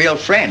appreciate real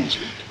friends.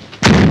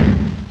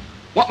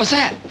 What was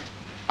that?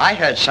 I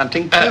heard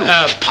something, too.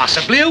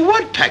 Possibly a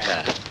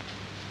woodpecker.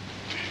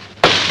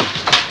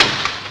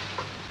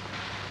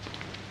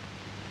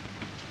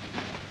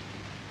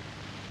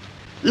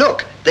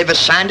 Look, they've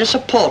assigned us a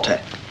porter.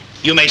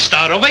 You may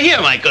start over here,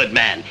 my good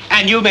man,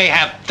 and you may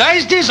have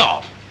Thursdays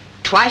off.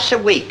 Twice a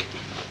week.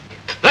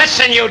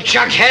 Listen, you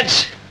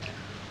junkheads.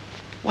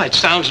 Why, it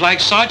sounds like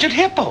Sergeant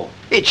Hippo.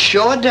 It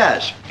sure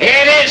does.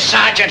 It is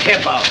Sergeant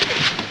Hippo.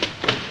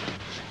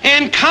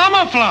 In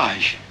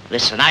camouflage.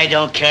 Listen, I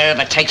don't care if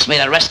it takes me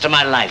the rest of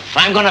my life.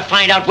 I'm going to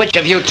find out which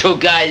of you two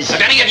guys...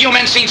 Have any of you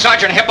men seen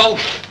Sergeant Hippo?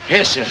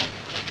 Yes, sir.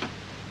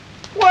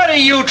 What are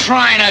you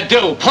trying to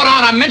do? Put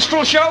on a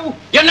minstrel show?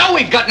 You know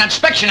we've got an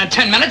inspection in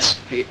 10 minutes.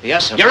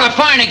 Yes, sir. You're a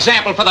fine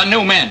example for the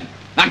new men.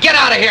 Now get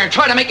out of here and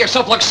try to make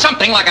yourself look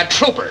something like a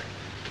trooper.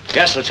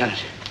 Yes,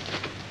 Lieutenant.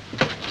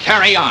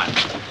 Carry on.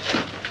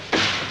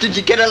 Did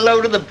you get a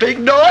load of the big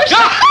noise?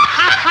 Oh,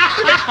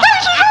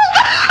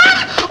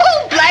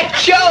 Black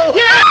Joe!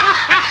 Yeah.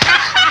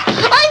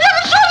 I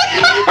never saw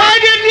it! I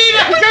didn't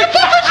either!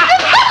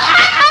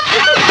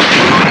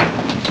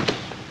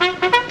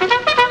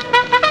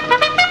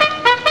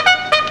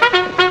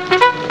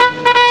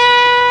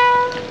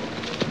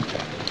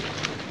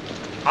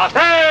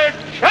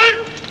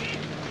 Attention!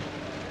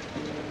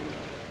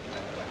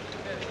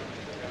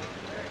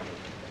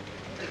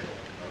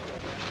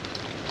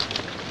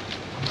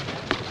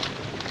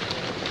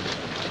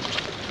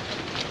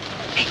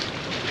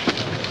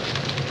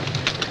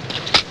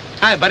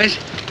 Hi, buddies.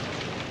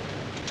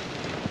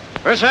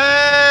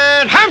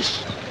 Present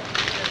house!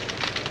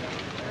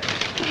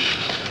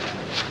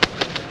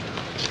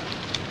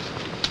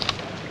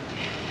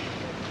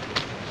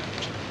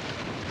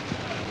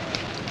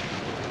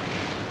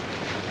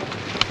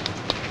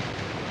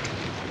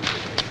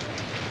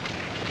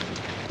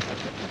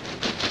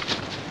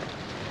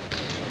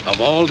 Of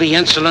all the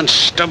insolent,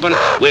 stubborn,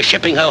 we're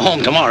shipping her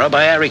home tomorrow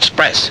by air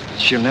express.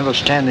 She'll never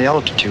stand the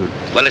altitude.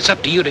 Well, it's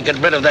up to you to get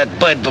rid of that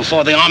bird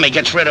before the Army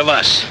gets rid of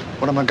us.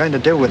 What am I going to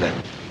do with her?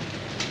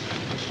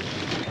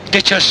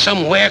 Ditch her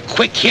somewhere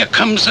quick. Here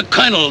comes the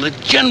colonel, the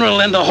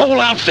general, and the whole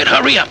outfit.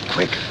 Hurry up.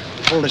 Quick,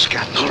 hold this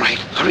gun. All right,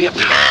 hurry up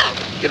now.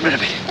 Get rid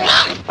of it.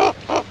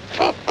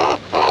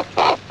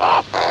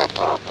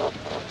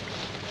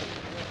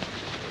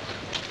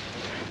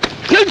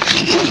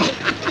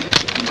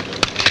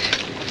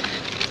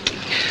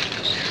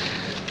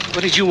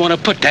 What did you want to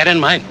put that in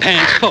my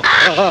pants for?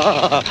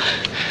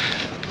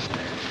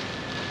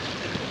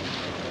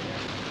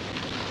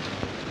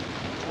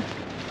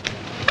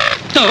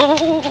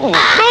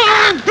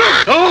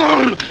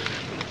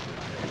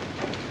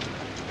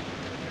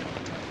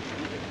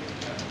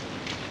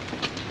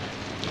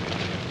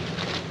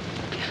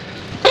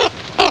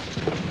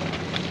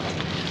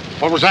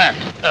 What was that?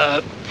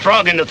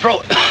 Frog in the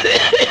throat.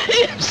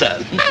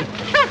 Son.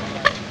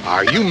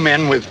 Are you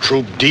men with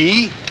Troop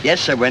D?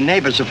 Yes, sir. We're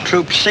neighbors of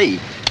Troop C.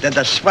 They're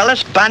the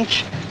swellest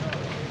bunch.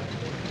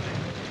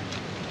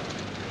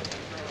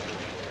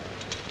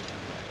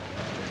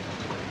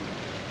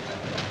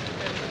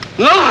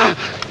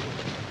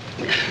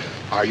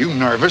 Are you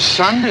nervous,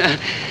 son?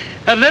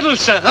 A little,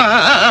 sir.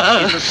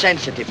 He's a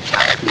sensitive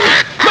child.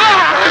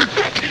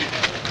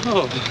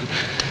 Oh.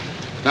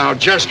 Now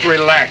just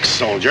relax,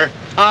 soldier.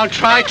 I'll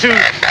try to.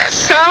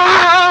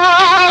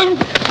 Stop!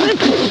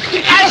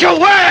 As you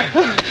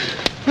were!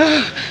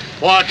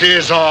 What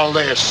is all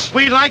this?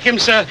 We like him,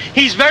 sir.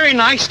 He's very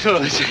nice to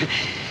us.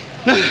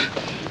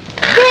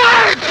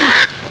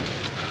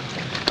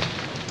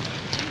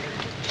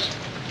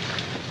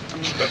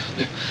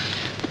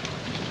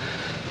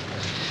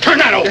 Turn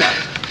that over.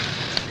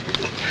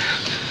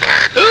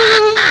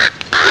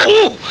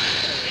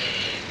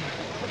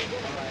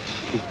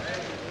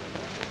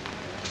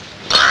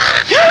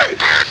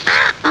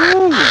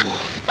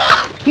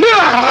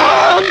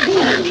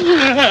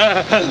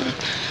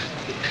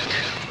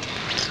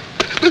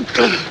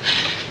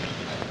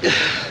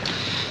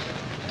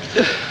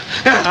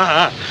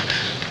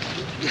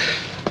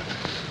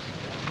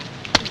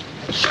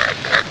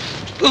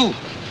 Ooh.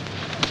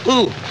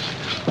 Ooh.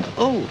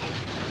 Oh.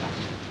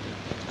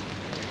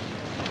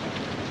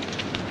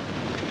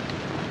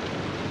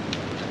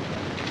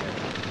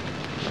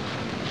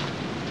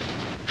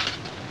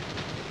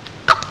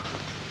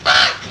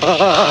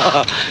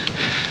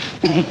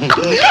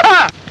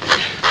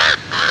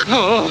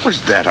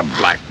 Was that a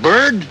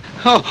blackbird?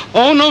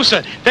 Oh, no,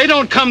 sir. They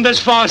don't come this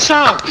far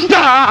south. Get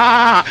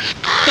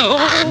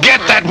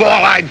that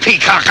wall-eyed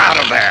peacock out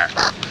of there.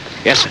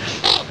 Yes, sir.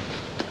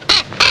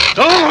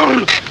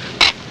 Oh!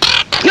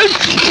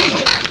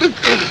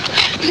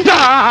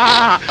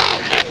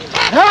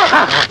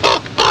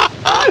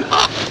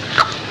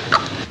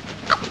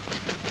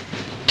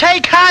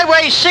 Take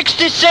Highway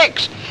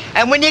 66,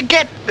 and when you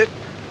get...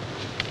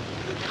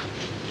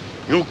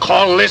 You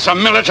call this a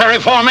military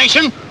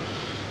formation?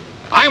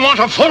 I want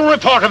a full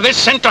report of this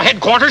sent to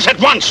headquarters at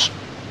once.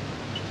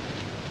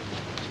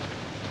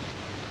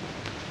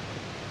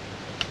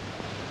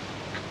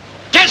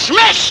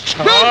 Dismissed!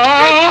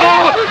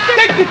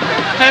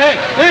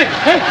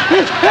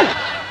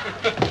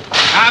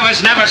 I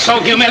was never so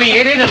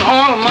humiliated in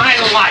all my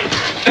life.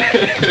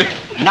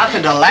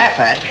 Nothing to laugh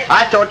at.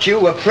 I thought you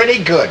were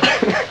pretty good.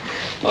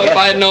 Well, if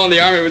I had known the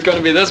Army was going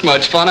to be this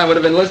much fun, I would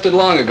have enlisted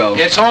long ago.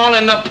 It's all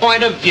in the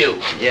point of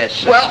view. Yes,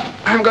 sir. Well,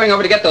 I'm going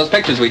over to get those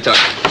pictures we took.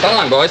 So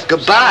long, boys.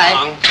 Goodbye. So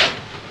long.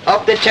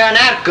 Hope they turn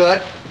out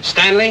good.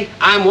 Stanley,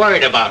 I'm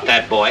worried about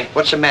that boy.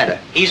 What's the matter?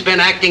 He's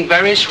been acting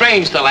very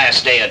strange the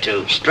last day or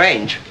two.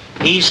 Strange.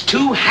 He's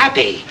too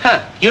happy.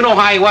 Huh. You know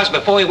how he was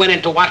before he went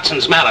into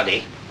Watson's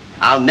Melody.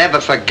 I'll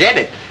never forget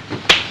it.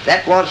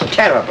 That was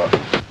terrible.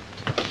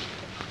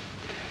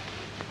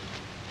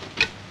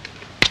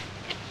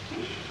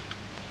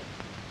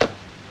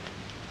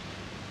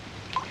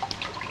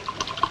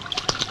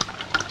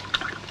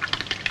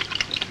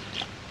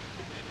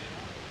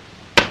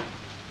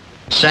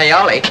 Say,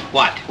 Ollie.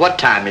 What? What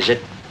time is it?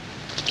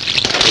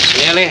 It's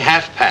nearly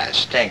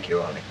past. Thank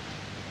you, Ollie.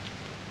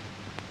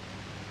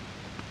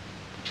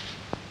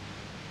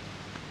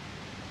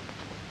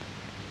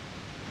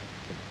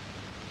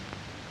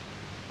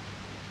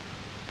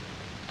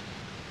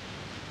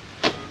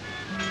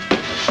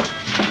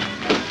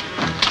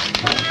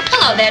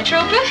 Hello there,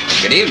 Trooper.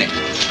 Good evening.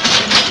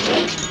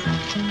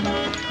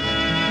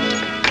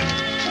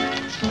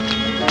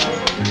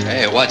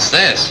 Hey, what's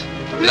this?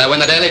 Did I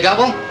win the daily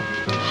double?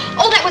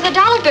 Oh, that was a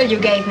 $1 bill you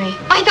gave me.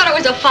 I thought it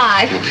was a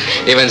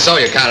 5. Even so,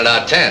 you counted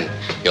out 10.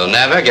 You'll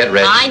never get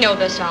rich. I know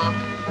the song.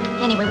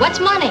 Anyway, what's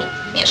money?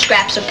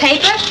 Scraps of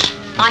paper?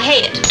 I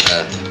hate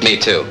it. Me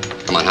too.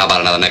 Come on, how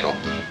about another nickel?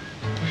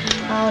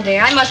 Oh,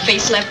 dear, I must be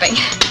slipping.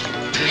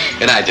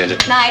 Good night, Ginger.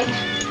 Night.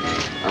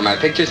 Are my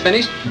pictures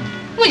finished?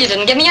 Well, you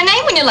didn't give me your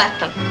name when you left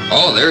them.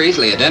 Oh, they're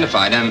easily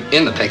identified. I'm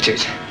in the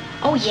pictures.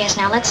 Oh, yes,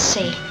 now let's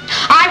see.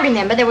 I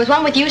remember there was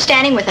one with you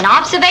standing with an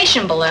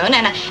observation balloon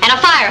and a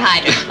fire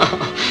hydrant.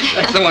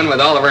 That's the one with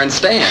Oliver and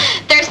Stan.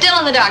 They're still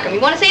in the darkroom. You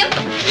want to see them?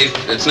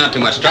 It's not too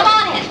much trouble.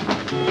 Come on in.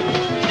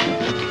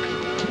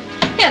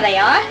 Here they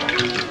are.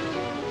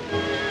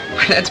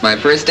 That's my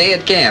first day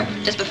at camp.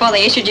 Just before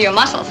they issued you your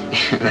muscles.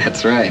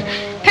 That's right.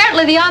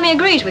 Apparently the Army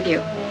agrees with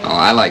you. Oh,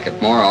 I like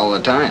it more all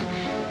the time.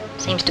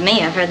 Seems to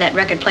me I've heard that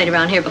record played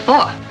around here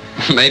before.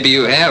 Maybe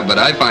you have, but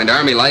I find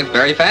Army life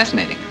very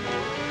fascinating.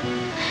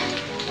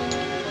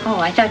 Oh,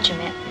 I thought you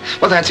meant.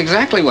 Well, that's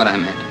exactly what I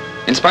meant.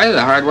 In spite of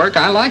the hard work,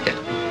 I like it.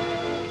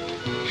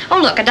 Oh,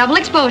 look, a double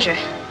exposure.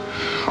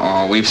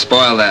 Oh, we've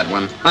spoiled that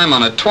one. I'm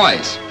on it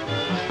twice.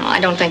 Oh,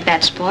 I don't think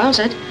that spoils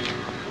it.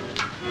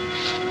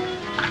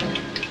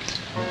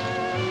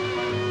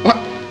 What?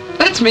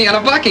 That's me on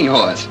a bucking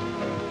horse.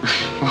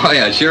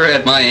 Boy, I sure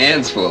had my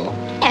hands full.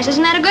 Yes,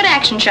 isn't that a good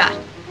action shot?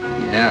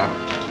 Yeah.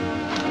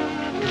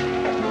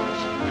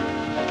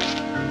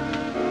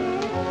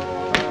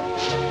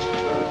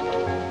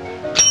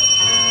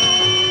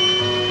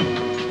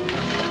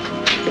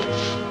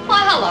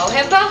 Well, hello,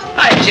 Hippo.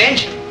 Hi,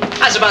 Ginge.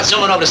 How's about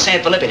zooming over to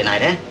San Felipe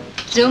tonight, eh?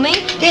 Zooming?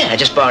 Yeah, I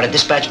just borrowed a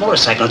dispatch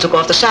motorcycle and took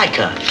off the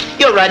sidecar.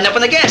 You're riding up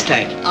in the gas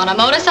tank. On a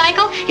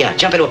motorcycle? Yeah,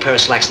 jump into a pair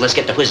of slacks and let's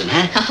get to whizzing,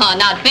 huh? Oh,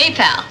 not me,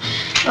 pal.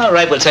 All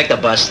right, we'll take the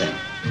bus then.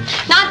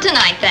 Not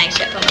tonight, thanks,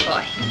 Hippo,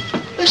 my boy.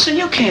 Listen,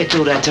 you can't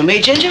do that to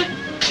me, Ginger.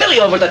 Billy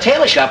over at the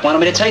tailor shop wanted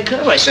me to take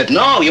her. I said,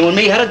 no, you and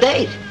me had a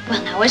date.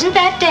 Well, now, isn't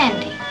that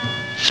dandy?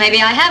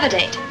 Maybe I have a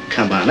date.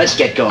 Come on, let's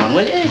get going,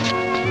 will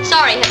you?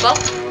 Sorry, Hippo.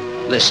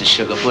 Listen,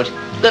 Sugarfoot,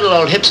 little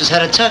old Hips has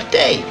had a tough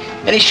day,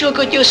 and he sure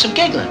could use some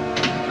giggling.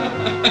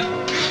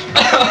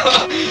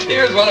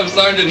 Here's one of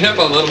Sergeant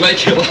Hippo that'll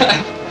make you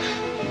laugh.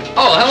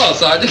 Oh, hello,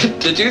 Sergeant.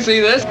 Did you see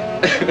this?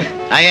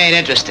 I ain't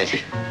interested.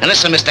 And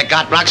listen, Mr.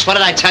 Gotrocks, what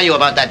did I tell you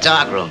about that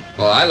darkroom?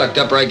 Well, I looked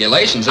up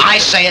regulations. I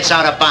say it's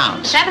out of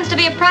bounds. It happens to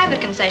be a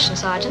private concession,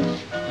 Sergeant.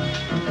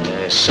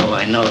 So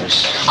I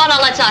notice. Oh, no,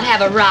 let's not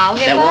have a row,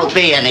 Hippo. There won't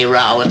be any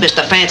row if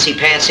Mr. Fancy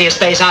Pants here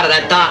stays out of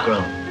that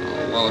darkroom.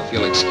 Oh, well, if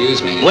you'll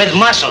excuse me. With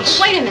muscles.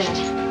 Wait a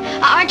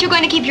minute. Aren't you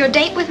going to keep your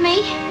date with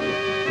me?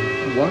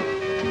 What?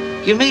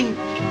 You mean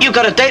you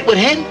got a date with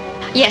him?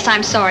 Yes,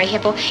 I'm sorry,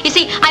 Hippo. You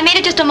see, I made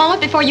it just a moment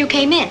before you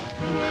came in.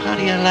 How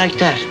do you like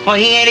that? Well,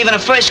 he ain't even a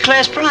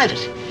first-class private.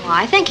 Well,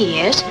 I think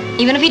he is,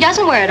 even if he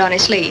doesn't wear it on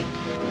his sleeve.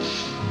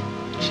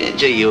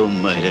 Ginger, you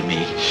murder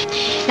me.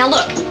 Now,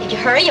 look, if you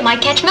hurry, you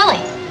might catch Millie.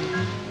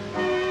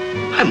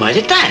 I might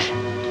at that.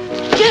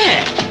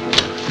 Yeah.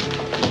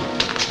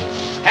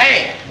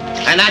 Hey,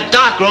 and that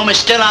darkroom is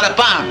still out of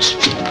bounds.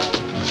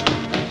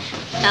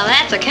 Now,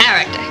 that's a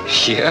character.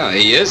 Yeah,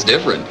 he is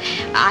different.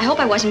 I hope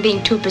I wasn't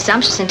being too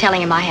presumptuous in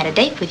telling him I had a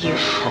date with you.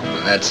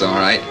 Oh, that's all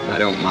right. I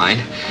don't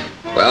mind.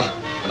 Well,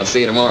 I'll see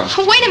you tomorrow.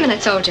 Wait a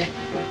minute, soldier.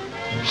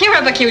 You're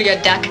a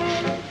peculiar duck.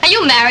 Are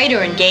you married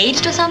or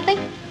engaged or something?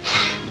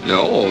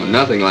 No,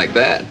 nothing like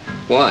that.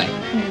 Why?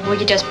 Were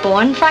you just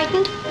born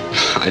frightened?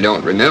 I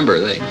don't remember.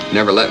 They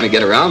never let me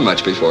get around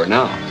much before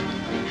now.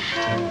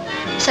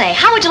 Say,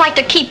 how would you like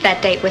to keep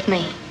that date with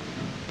me?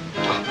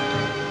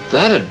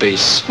 That'd be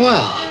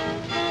swell.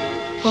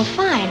 Well,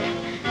 fine.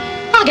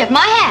 I'll get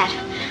my hat.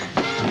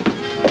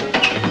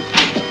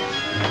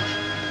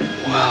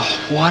 Well,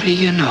 what do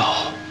you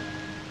know?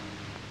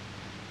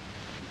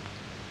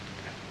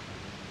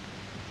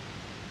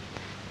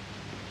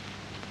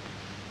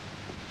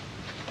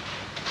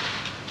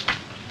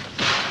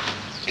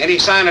 Any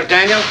sign of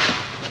Daniel?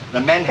 The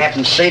men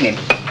haven't seen him.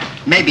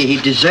 Maybe he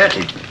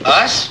deserted.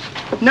 Us?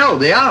 No,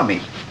 the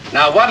Army.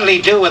 Now, what'll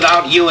he do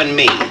without you and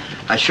me?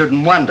 I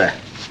shouldn't wonder.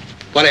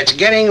 Well, it's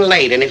getting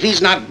late, and if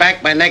he's not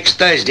back by next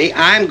Thursday,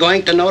 I'm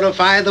going to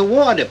notify the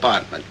War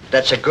Department.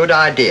 That's a good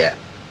idea.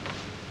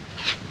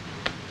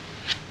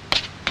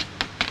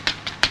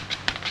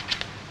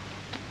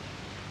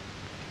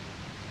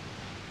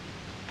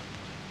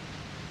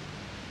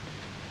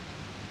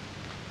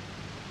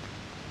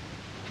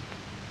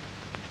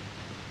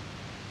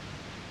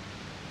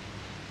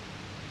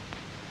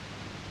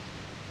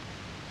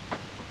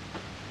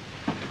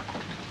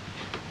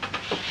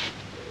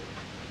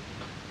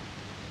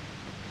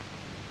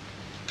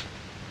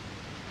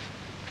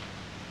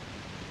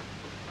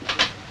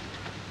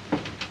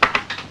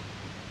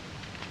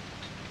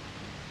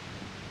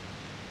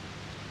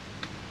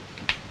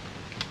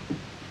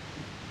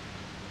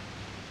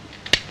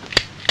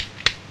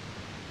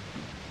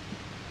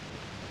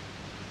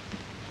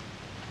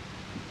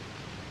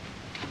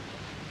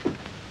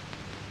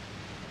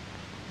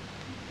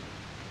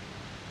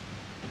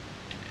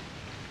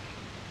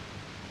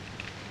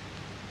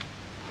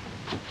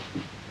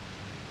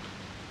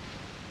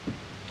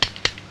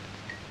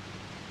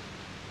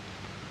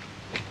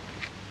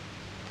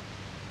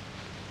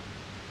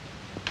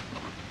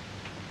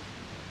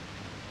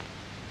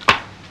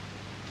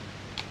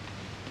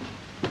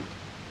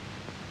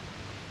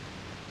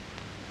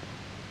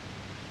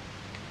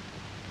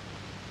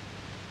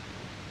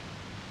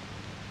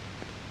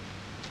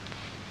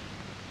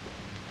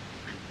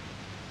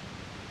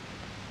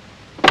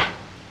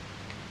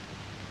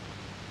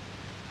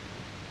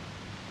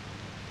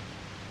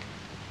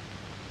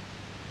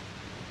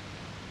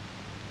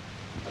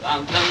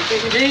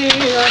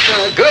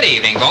 Good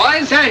evening,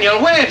 boys.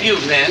 Daniel, where have you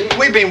been?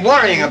 We've been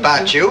worrying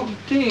about you.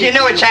 Do you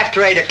know it's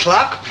after 8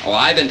 o'clock? Oh,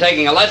 I've been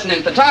taking a lesson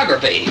in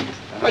photography.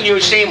 Well, you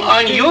seem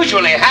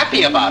unusually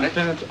happy about it.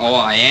 Oh,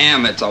 I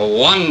am. It's a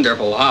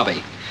wonderful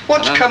hobby.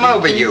 What's come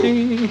over you?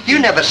 You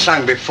never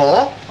sung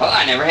before. Well,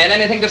 I never had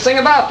anything to sing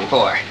about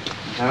before.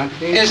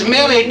 Is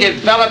merely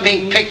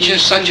developing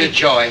pictures such a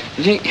joy?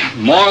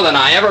 More than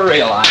I ever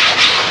realized.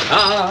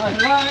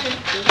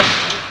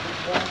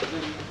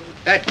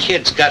 That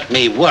kid's got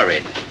me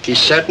worried. He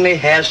certainly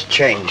has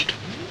changed.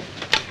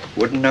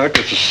 Wouldn't know it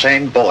was the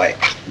same boy.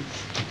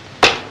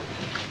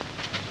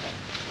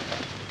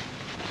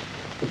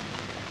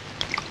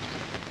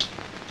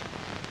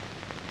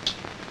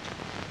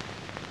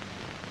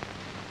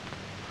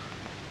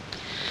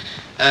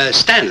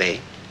 Stanley,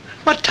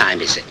 what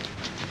time is it?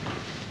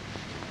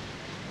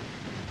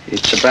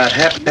 It's about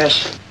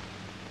 1:30.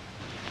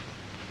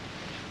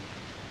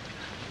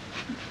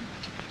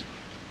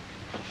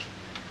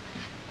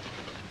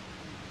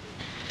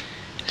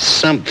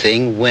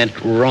 Something went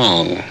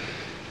wrong.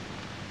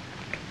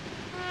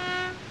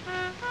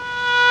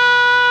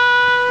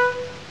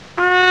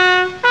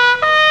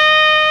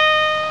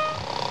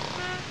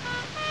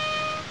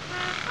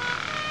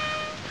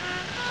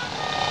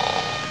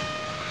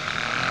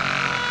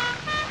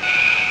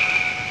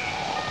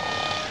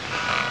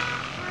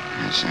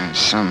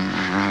 Some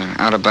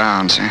out of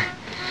bounds, huh?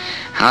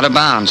 Out of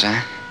bounds,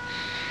 huh?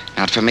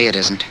 Not for me, it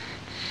isn't.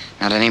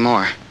 Not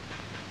anymore.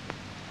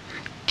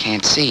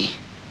 Can't see.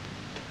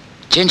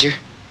 Ginger.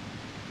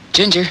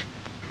 Ginger.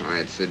 Oh,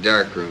 it's the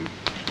dark room.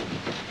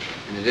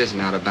 And it isn't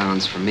out of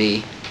bounds for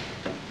me,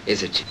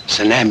 is it?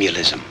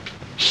 Somnambulism.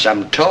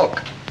 Some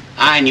talk.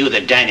 I knew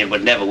that Daniel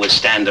would never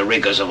withstand the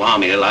rigors of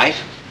army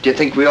life. Do you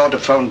think we ought to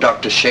phone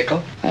Dr.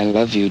 Schickel? I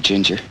love you,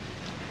 Ginger.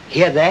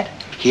 Hear that?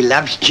 He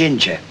loves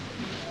Ginger.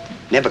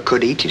 Never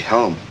could eat at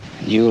home.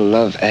 You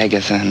love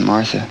Agatha and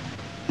Martha.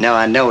 Now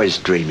I know he's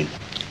dreaming.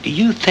 Do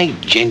you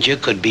think Ginger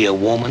could be a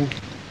woman?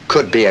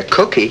 Could be a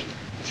cookie.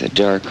 The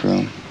dark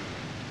room.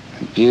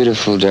 A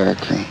beautiful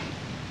dark room.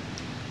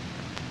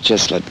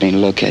 Just let me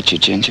look at you,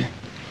 Ginger.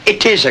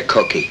 It is a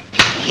cookie.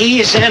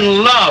 He's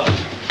in love.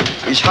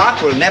 His heart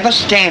will never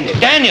stand it.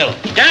 Daniel!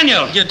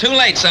 Daniel! You're too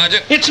late,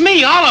 Sergeant. It's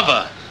me,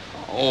 Oliver.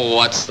 Oh,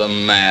 what's the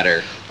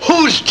matter?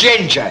 Who's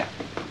Ginger?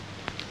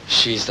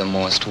 She's the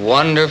most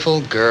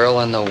wonderful girl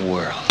in the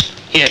world.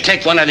 Here,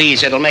 take one of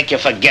these. It'll make you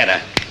forget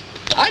her.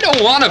 I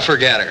don't want to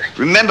forget her.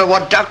 Remember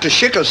what Dr.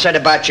 Schickel said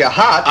about your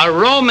heart? A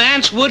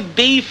romance would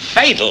be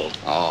fatal.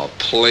 Oh,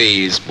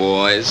 please,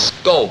 boys.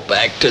 Go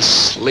back to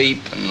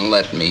sleep and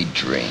let me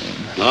dream.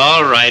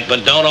 All right,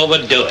 but don't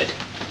overdo it.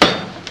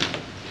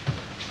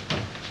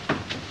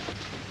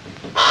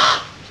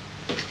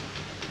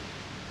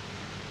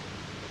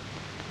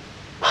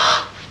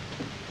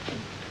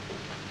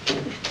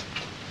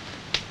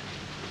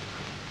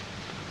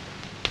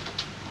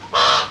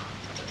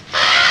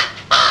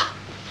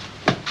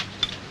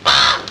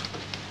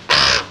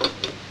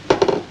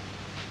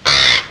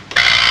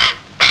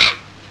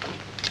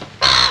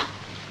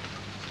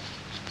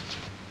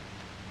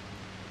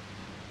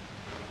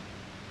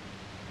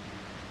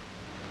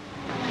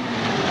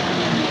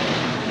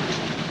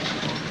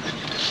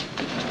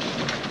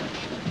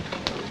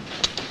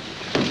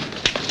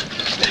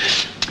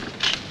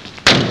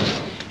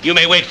 You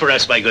may wait for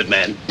us, my good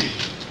man.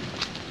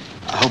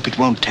 I hope it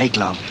won't take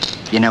long.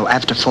 You know,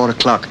 after 4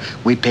 o'clock,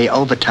 we pay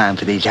overtime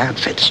for these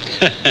outfits.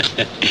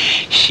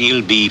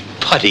 She'll be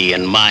putty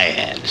in my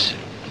hands.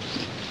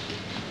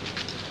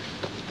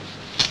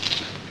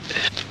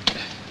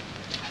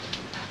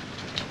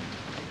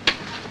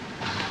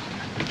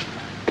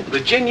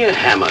 Virginia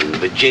Hammond,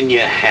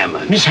 Virginia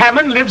Hammond. Miss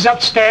Hammond lives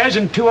upstairs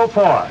in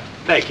 204.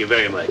 Thank you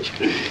very much.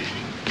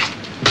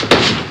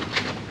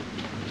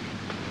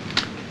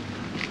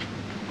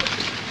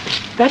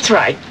 That's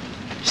right.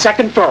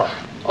 Second floor.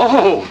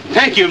 Oh,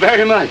 thank you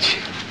very much.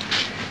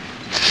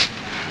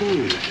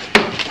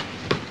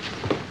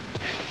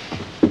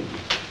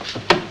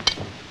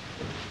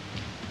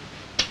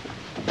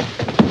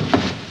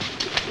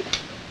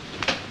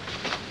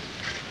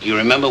 You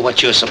remember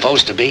what you're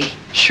supposed to be?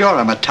 Sure,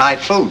 I'm a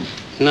typhoon.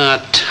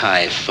 Not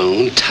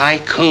typhoon,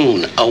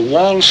 tycoon. A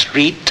Wall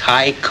Street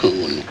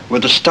tycoon.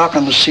 With a stock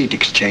on the seat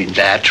exchange.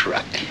 That's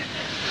right.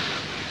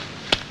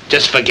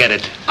 Just forget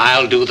it.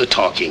 I'll do the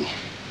talking.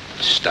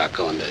 Stock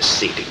on the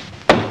seating.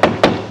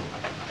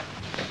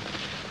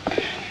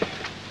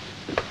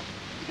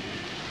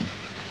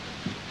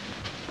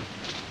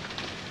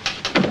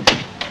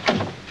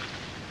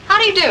 How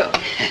do you do?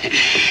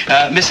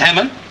 Miss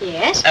Hammond?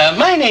 Yes?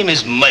 My name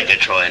is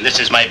Murgatroyd, and this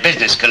is my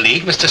business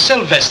colleague, Mr.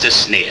 Sylvester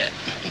Sneer.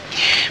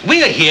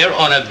 We are here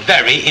on a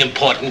very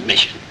important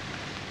mission.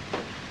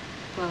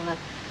 Well,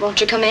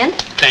 won't you come in?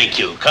 Thank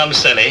you. Come,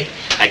 Silly.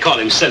 I call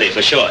him Silly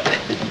for short.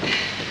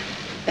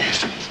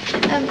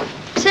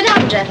 Sit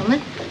down,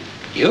 gentlemen.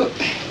 You?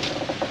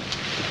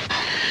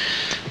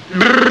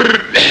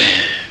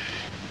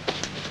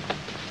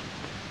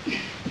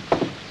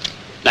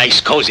 Nice,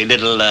 cozy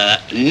little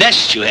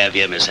nest you have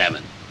here, Miss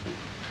Hammond.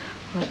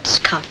 It's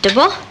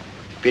comfortable.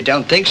 If you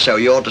don't think so,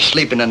 you ought to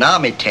sleep in an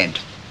army tent.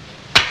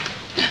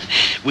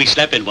 We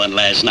slept in one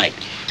last night.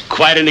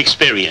 Quite an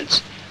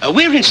experience.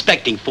 We're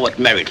inspecting Fort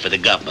Merritt for the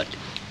government.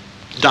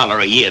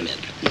 $1 a year, man.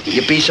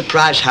 You'd be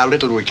surprised how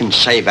little we can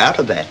save out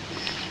of that.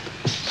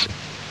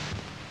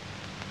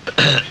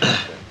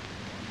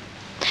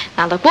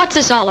 Now, look, what's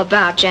this all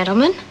about,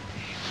 gentlemen?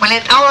 Well,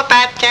 it's all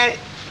about...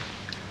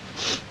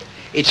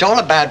 It's all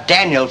about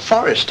Daniel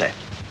Forrester.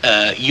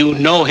 You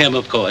know him,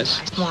 of course.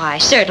 Why, I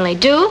certainly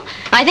do.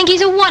 I think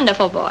he's a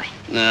wonderful boy.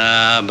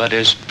 But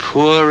as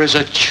poor as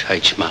a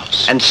church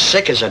mouse. And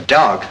sick as a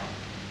dog.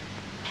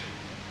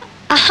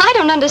 I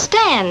don't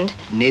understand.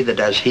 Neither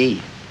does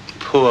he.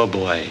 Poor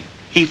boy.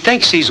 He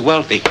thinks he's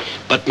wealthy.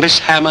 But, Miss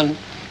Hammond,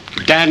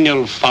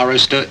 Daniel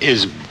Forrester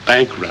is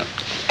bankrupt.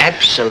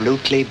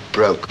 Absolutely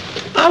broke.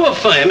 Our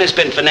firm has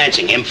been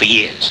financing him for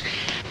years.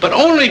 But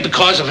only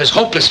because of his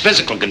hopeless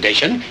physical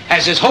condition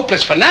has his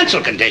hopeless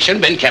financial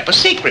condition been kept a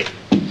secret.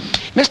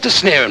 Mr.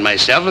 Snare and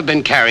myself have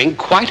been carrying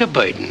quite a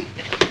burden.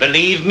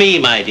 Believe me,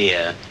 my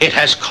dear, it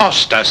has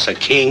cost us a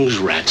king's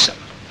ransom.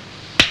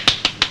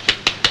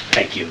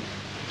 Thank you.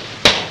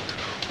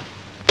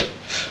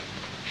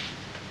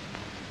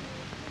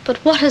 But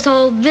what has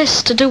all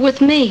this to do with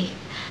me?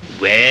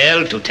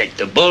 Well, to take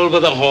the bull by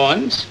the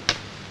horns,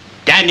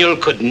 Daniel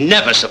could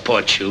never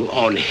support you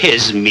on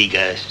his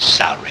meager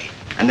salary.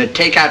 And to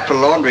take out for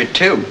laundry,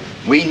 too.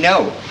 We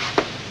know.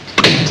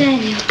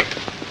 Daniel.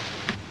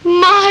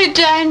 My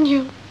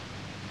Daniel.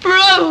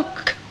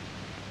 Broke.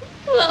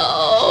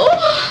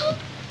 Oh.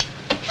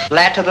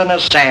 Flatter than a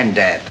sand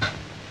dab.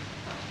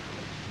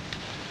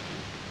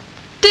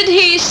 Did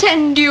he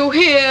send you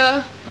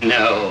here?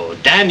 No,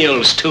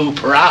 Daniel's too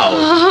proud.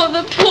 Oh,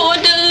 the poor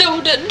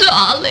deluded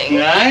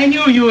darling. I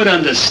knew you would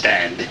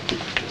understand.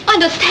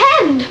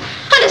 Understand?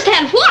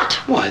 Understand what?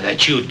 Why,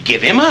 that you'd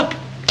give him up.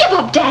 Give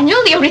up,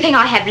 Daniel, the only thing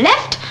I have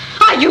left?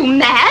 Are you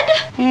mad?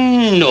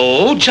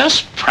 No,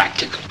 just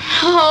practical.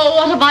 Oh,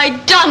 what have I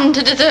done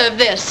to deserve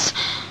this?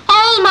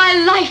 All my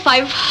life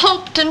I've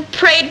hoped and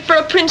prayed for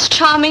a Prince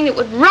Charming that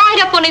would ride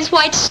up on his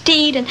white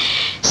steed and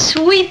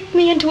sweep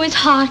me into his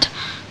heart.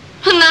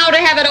 And now to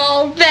have it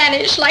all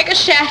vanish like a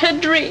shattered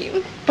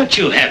dream. But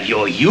you have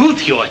your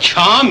youth, your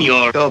charm,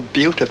 your... You're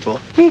beautiful.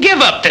 Give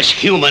up this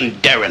human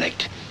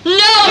derelict.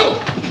 No!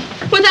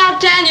 Without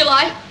Daniel,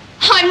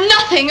 I'm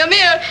nothing, a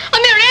mere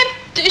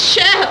empty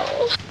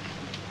shell.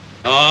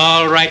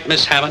 All right,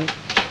 Miss Hammond.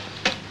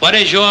 What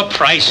is your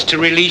price to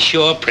release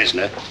your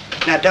prisoner?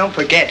 Now, don't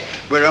forget,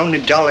 we're only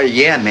 $1 a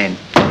year, men.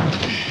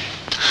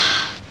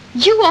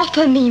 You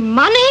offer me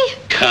money?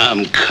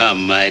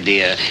 Come, my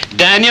dear.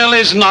 Daniel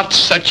is not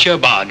such a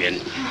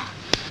bargain.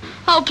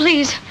 Oh,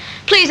 please,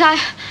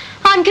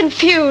 I'm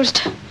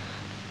confused.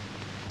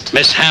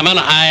 Miss Hammond,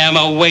 I am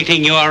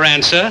awaiting your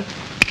answer.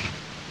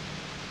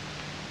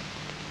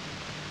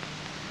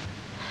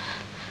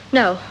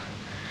 No,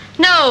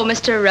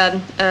 Mr.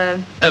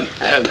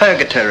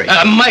 Purgatory.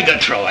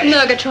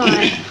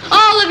 Murgatroyd.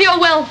 All of your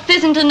wealth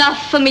isn't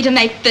enough for me to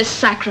make this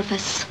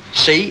sacrifice.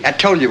 See, I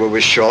told you it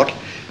was short.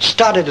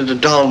 Started at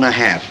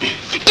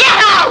 $1.50. Get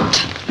out!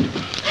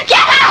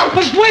 Get out!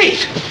 But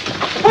wait!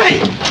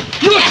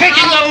 You're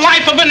taking the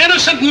life of an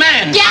innocent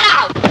man! Get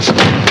out!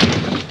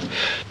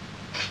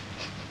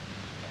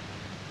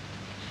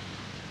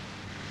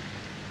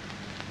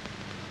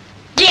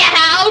 Get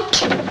out!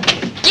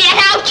 Get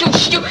out,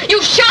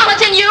 you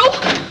charlatan, you!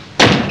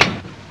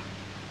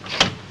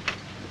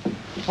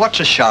 What's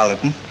a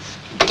charlatan?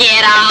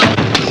 Get out!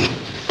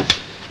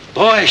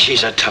 Boy,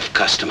 she's a tough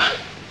customer.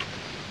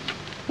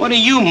 What are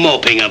you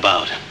moping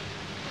about?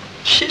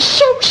 She's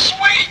so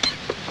sweet.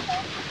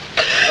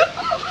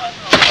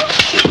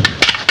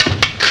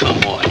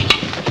 Come on.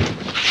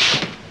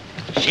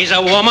 She's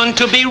a woman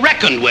to be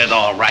reckoned with,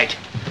 all right.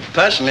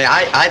 Personally,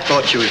 I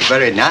thought she was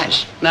very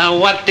nice. Now,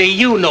 what do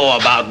you know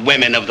about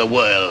women of the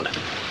world?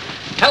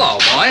 Hello,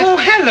 boys. Oh,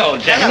 hello,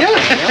 Daniel.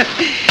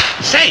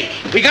 Say,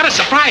 we got a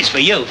surprise for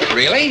you.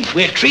 Really?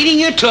 We're treating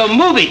you to a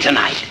movie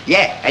tonight.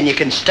 Yeah, and you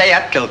can stay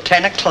up till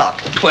 10 o'clock.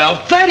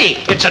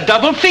 12:30. It's a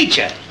double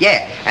feature.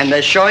 Yeah, and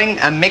they're showing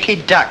a Mickey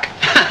Duck.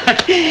 Well,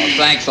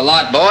 thanks a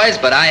lot, boys,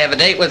 but I have a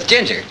date with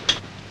Ginger.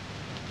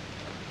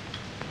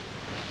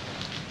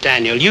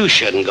 Daniel, you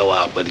shouldn't go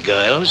out with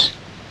girls.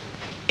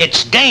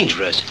 It's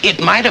dangerous.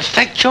 It might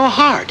affect your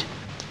heart.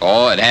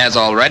 Oh, it has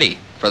already.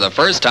 For the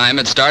first time,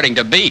 it's starting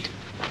to beat.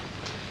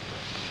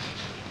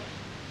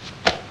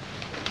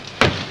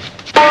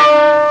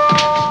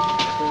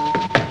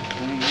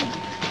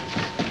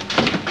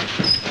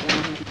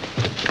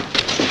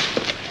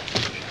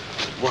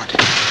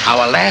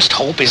 Our last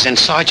hope is in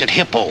Sergeant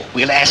Hippo.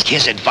 We'll ask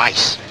his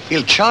advice.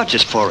 He'll charge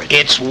us for it.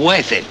 It's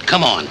worth it.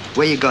 Come on.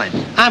 Where you going?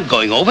 I'm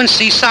going over and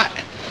see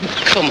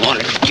Come on,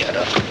 get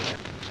up.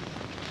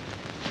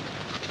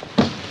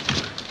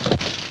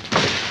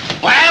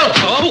 Well,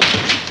 oh.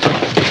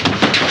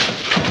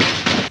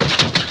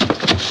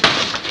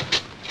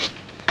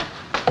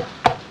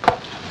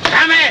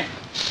 Come in.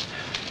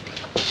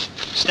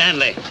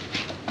 Stanley.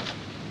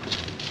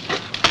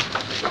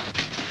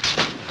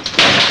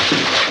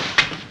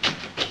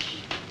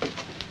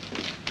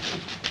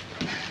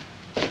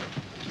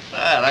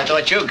 I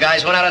thought you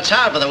guys went out of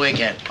town for the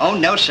weekend. Oh,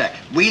 no, sir.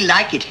 We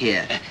like it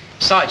here.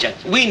 Sergeant,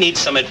 we need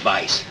some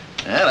advice.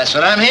 Well, that's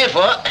what I'm here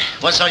for.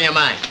 What's on your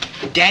mind?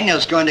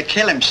 Daniel's going to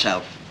kill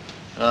himself.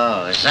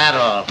 Oh, is that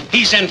all?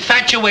 He's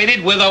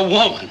infatuated with a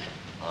woman.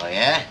 Oh,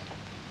 yeah?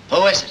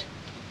 Who is it?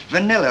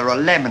 Vanilla or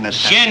lemon or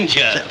something.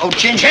 Ginger. Oh,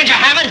 Ginger. Ginger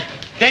Hammond?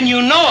 Then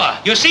you know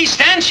her. You see,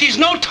 Stan, she's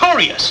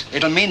notorious.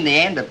 It'll mean the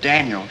end of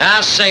Daniel.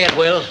 I'll say it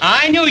will.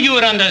 I knew you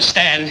would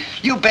understand.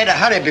 You better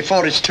hurry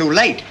before it's too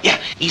late. Yeah,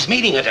 he's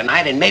meeting her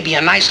tonight, and maybe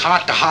a nice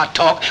heart-to-heart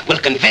talk will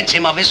convince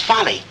him of his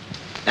folly.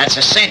 That's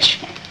a cinch.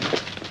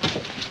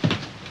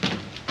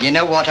 You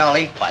know what,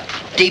 Ollie? What?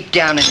 Deep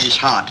down in his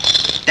heart,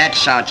 that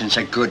sergeant's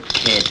a good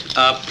kid.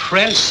 A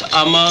prince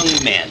among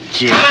men.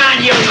 Yeah. Come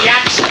on, you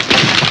yaps!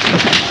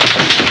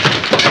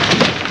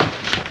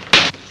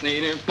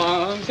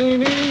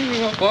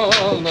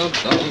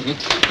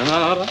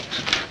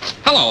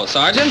 Hello,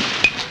 Sergeant.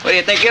 Where do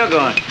you think you're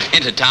going?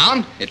 Into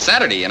town? It's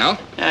Saturday, you know.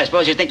 I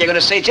suppose you think you're going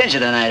to see Ginger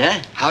tonight,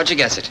 huh? How'd you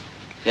guess it?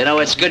 You know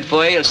what's good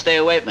for you, you'll stay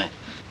away from it.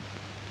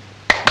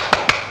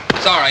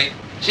 Sorry.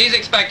 She's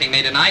expecting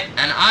me tonight,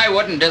 and I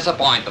wouldn't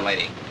disappoint the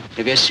lady.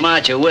 If you're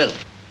smart, you will.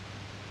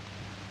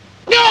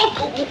 No!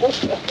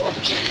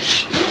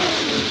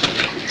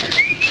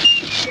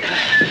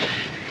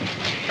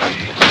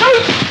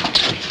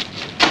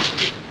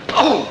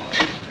 Oh!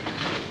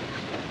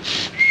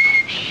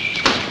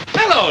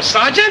 Hello,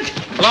 Sergeant.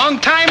 Long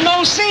time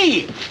no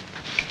see.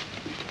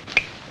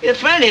 Your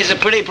friend is a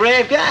pretty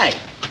brave guy.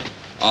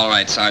 All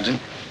right, Sergeant.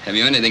 Have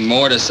you anything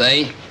more to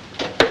say?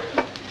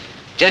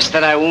 Just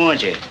that I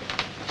warned you.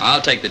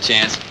 I'll take the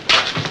chance.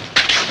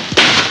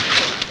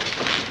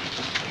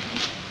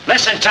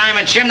 Listen, Time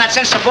and Jim, that's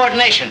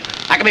insubordination.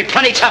 I can be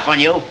plenty tough on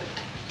you.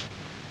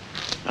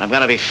 I'm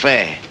gonna be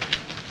fair.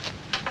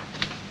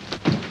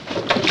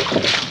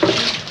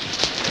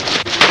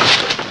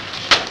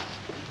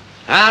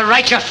 All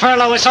right, your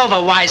furlough is over,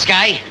 wise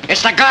guy.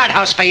 It's the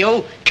guardhouse for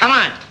you. Come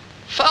on.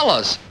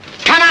 Fellas.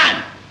 Come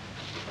on!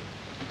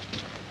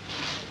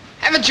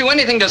 Haven't you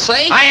anything to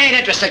say? I ain't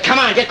interested. Come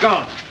on, get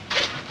going.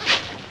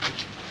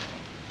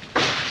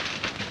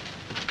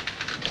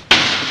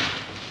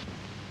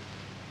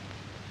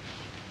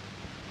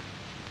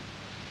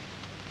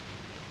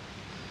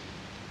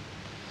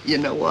 You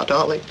know what,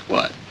 Ollie?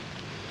 What?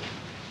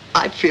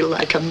 I feel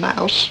like a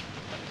mouse.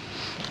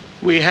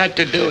 We had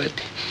to do it.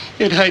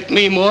 It hurt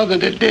me more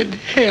than it did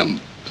him.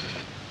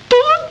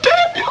 Poor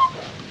Daniel.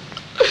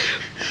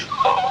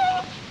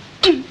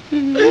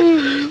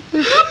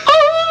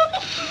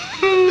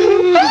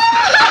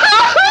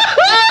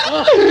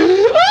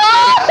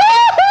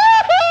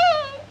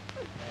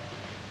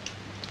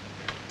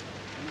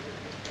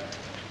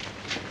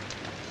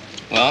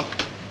 Well,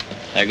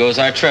 there goes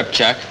our trip,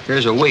 Chuck.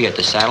 Here's a wig at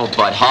the saddle,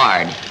 but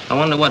hard. I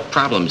wonder what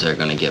problems they're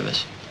going to give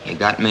us. You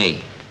got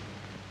me.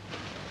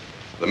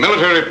 The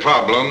military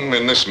problem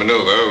in this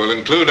maneuver will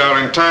include our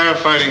entire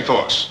fighting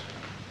force.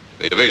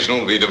 The division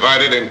will be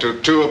divided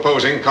into two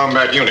opposing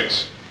combat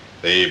units,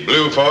 the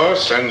Blue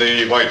Force and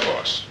the White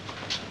Force.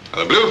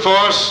 Now, the Blue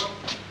Force,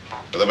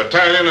 with a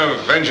battalion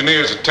of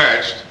engineers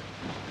attached,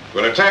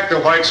 will attack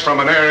the Whites from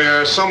an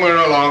area somewhere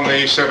along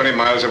the 70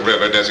 miles of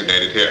river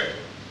designated here.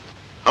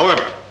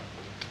 However,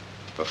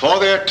 before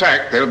they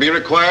attack, they'll be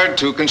required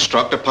to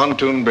construct a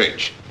pontoon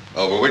bridge,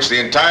 over which the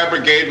entire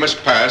brigade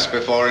must pass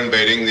before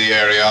invading the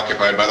area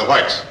occupied by the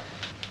Whites.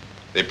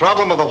 The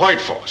problem of the White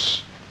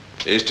Force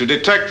is to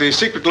detect the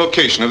secret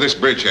location of this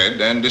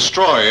bridgehead and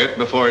destroy it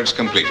before it's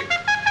completed.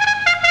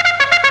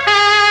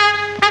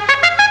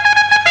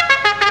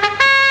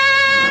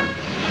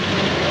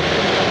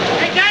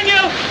 Hey,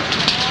 Daniel!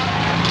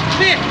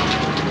 Come here.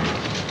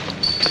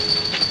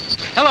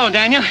 Hello,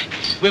 Daniel.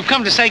 We've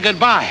come to say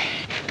goodbye.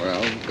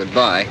 Well,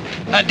 goodbye.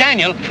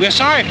 Daniel, we're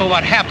sorry for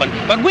what happened,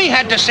 but we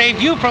had to save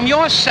you from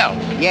yourself.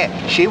 Yeah,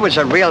 she was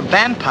a real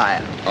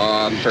vampire.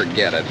 Oh,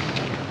 forget it.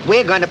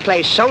 We're going to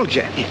play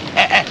soldier.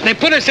 They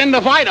put us in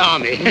the White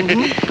Army.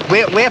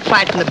 We're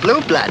fighting the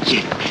Blue Bloods.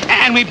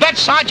 And we bet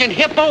Sergeant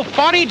Hippo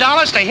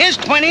 $40 to his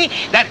 20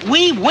 that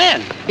we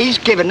win. He's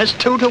given us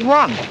 2 to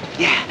 1.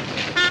 Yeah.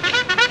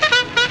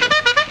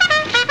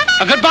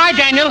 Goodbye,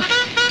 Daniel.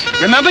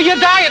 Remember your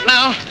diet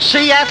now.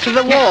 See you after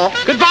the war.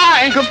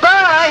 Goodbye.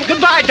 Goodbye.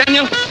 Goodbye,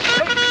 Daniel.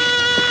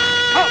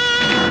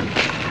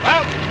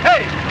 Well,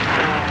 hey!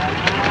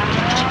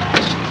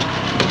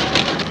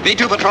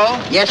 B2 Patrol?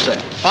 Yes, sir.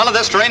 Follow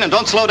this train and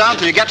don't slow down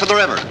till you get to the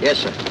river. Yes,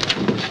 sir.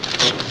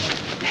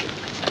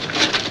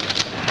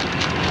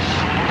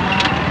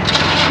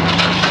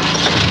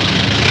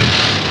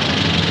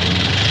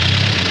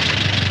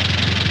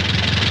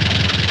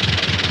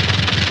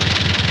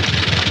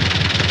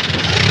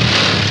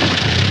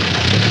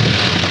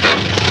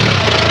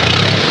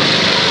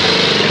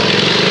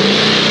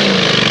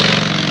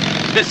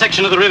 This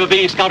section of the river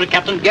being scouted,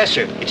 Captain? Yes,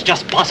 sir. It's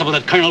just possible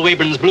that Colonel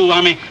Weyburn's Blue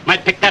Army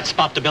might pick that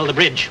spot to build a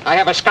bridge. I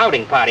have a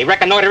scouting party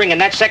reconnoitering in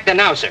that sector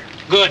now, sir.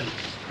 Good.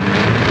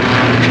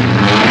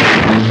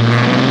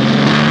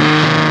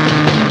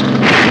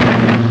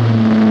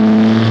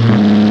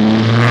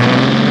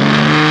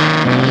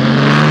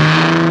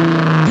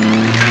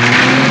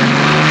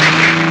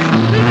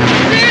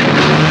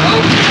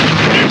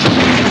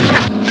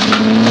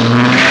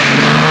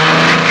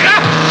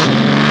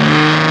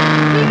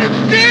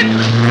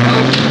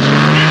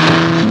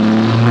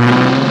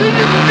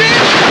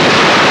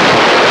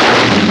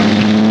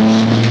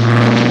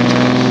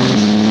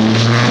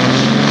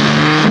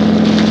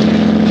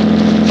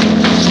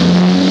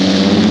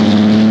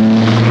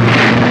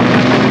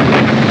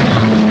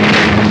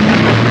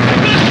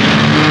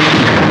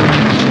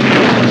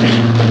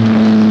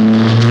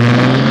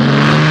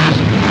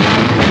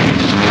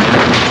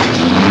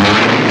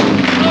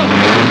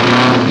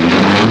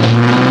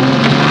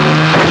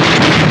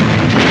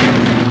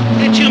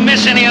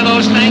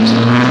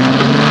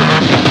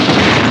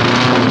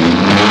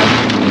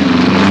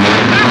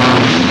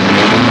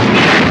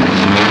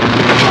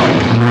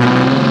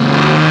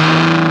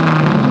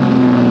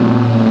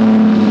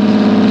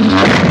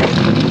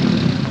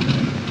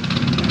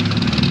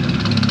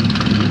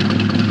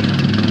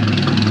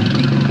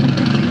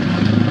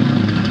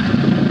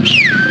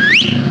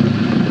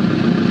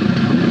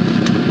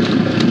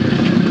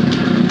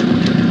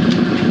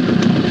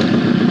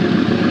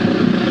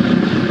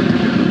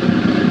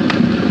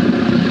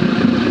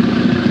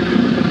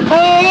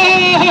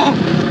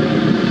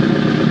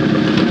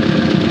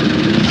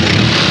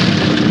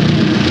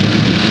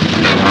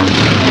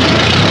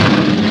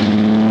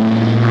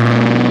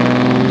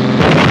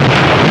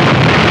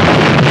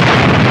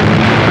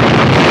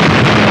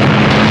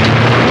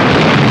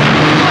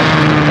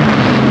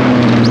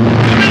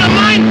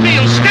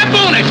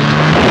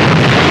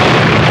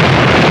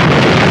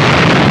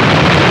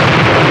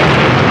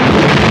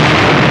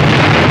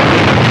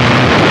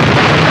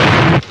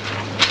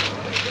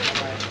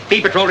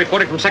 Patrol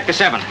reported from Sector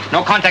 7.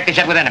 No contact is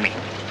yet with enemy.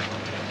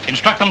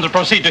 Instruct them to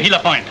proceed to Gila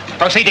Point.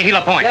 Proceed to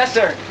Gila Point. Yes,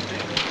 sir.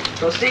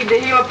 Proceed to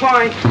Gila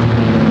Point.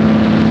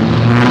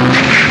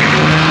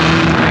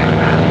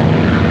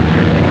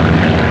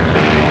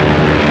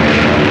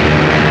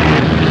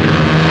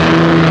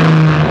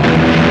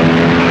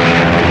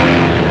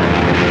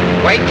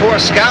 Wait for a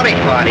scouting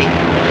party?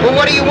 Well,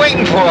 what are you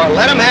waiting for?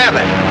 Let them have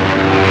it.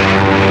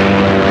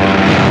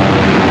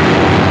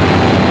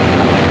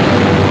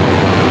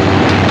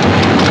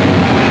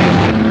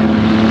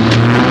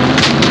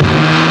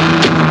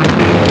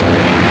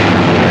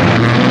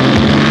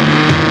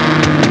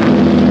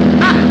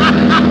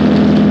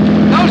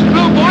 Those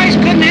blue boys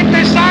couldn't hit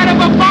the side of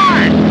a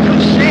barn.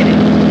 Who said it?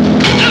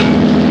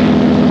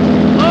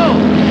 Oh,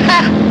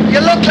 ha, you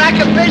look like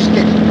a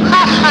biscuit.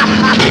 Ha, ha,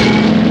 ha.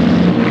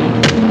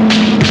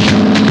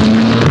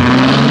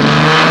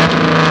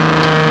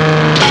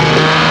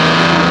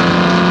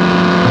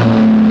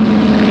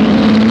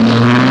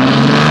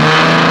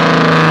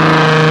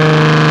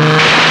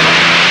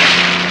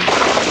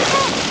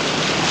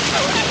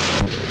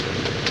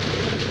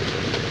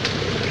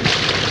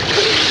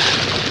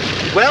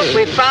 Well,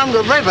 we found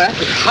the river.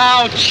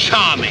 How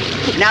charming.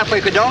 Now, if we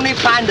could only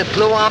find the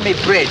Blue Army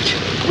Bridge,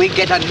 we'd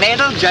get a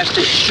medal just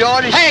as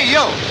sure as... Hey,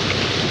 you!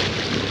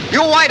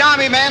 You White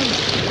Army men?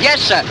 Yes,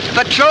 sir.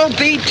 Patrol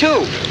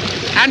B2.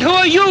 And who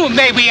are you,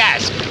 may we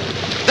ask?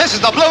 This is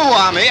the Blue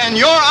Army, and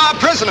you're our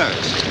prisoners.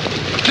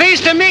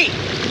 Pleased to meet.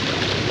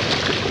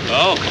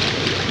 Oh.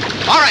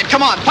 All right,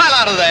 come on, pile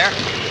out of there.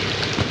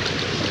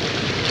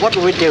 What do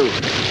we do?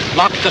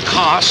 Lock the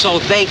car so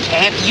they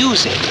can't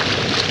use it.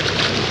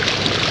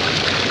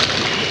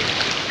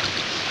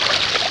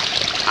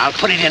 I'll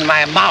put it in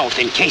my mouth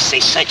in case they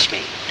search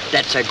me.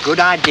 That's a good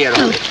idea,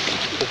 Ollie.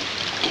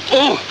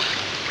 Oh!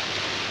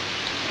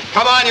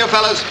 Come on, you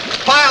fellas.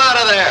 Pile out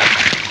of there.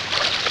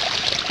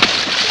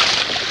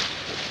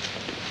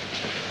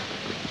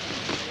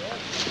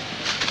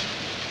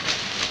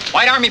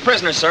 White Army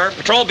prisoners, sir.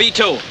 Patrol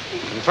B2.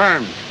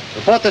 Confirmed.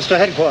 Report this to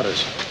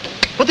headquarters.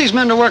 Put these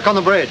men to work on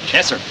the bridge.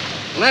 Yes, sir.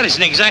 Well, that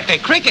isn't exactly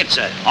cricket,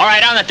 sir. All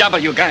right, on the double,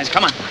 you guys.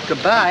 Come on.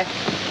 Goodbye.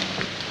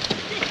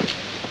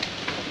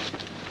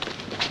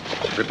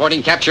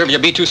 Reporting capture of your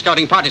B2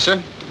 scouting party,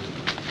 sir.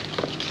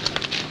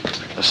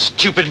 The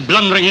stupid,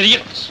 blundering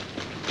idiots.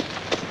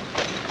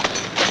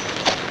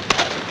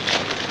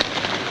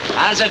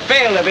 How's it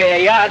feel to be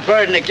a yard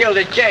bird in a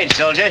gilded cage,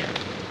 soldier?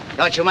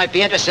 Thought you might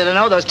be interested to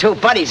know those two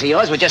buddies of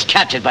yours were just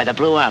captured by the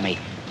Blue Army.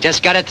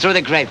 Just got it through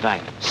the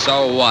grapevine.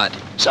 So what?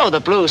 So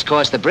the Blues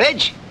cross the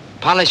bridge,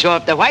 polish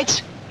off the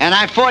whites, and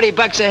I'm $40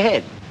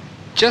 ahead.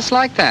 Just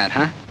like that,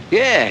 huh?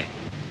 Yeah.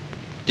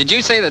 Did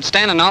you say that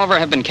Stan and Oliver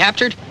have been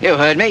captured? You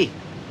heard me.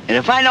 And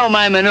if I know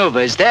my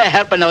maneuvers, they're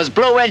helping those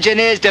Blue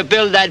engineers to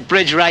build that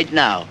bridge right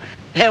now.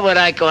 They're what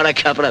I call a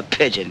couple of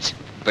pigeons.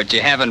 But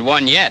you haven't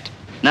won yet.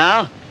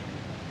 No?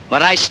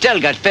 But I still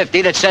got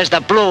 50 that says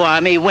the Blue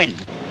Army win.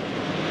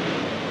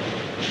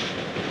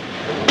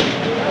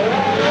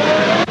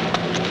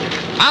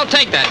 I'll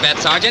take that bet,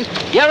 Sergeant.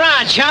 You're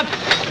on, chump.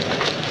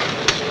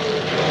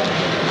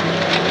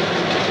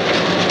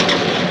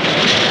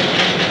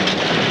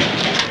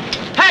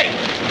 Hey!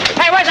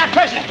 Hey, where's that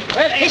prisoner?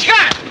 He's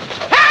gone!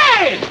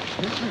 Hey!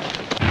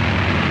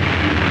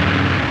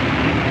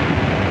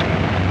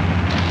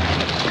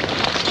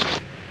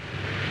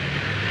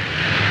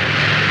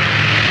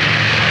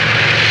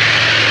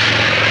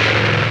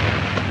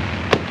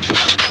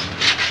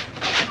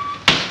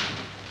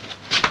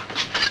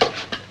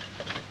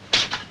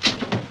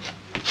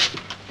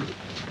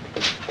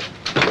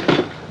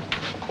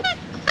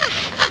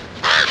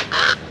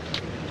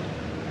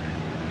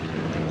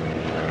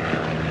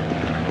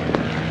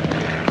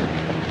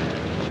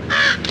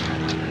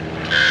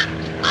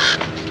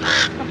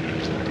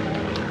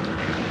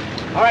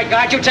 All right,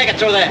 guard, you take it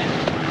through there.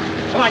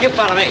 Come on, you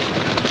follow me.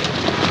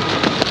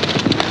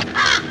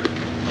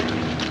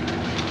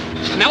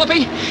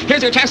 Penelope,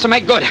 here's your chance to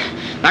make good.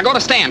 Now go to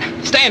Stan.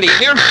 Stan, do you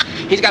hear?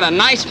 He's got a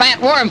nice fat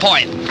worm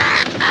point.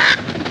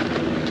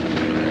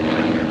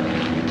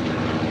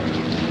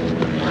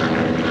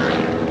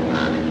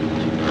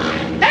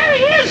 There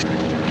he is!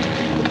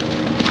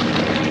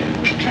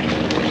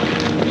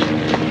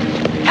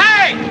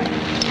 Hey!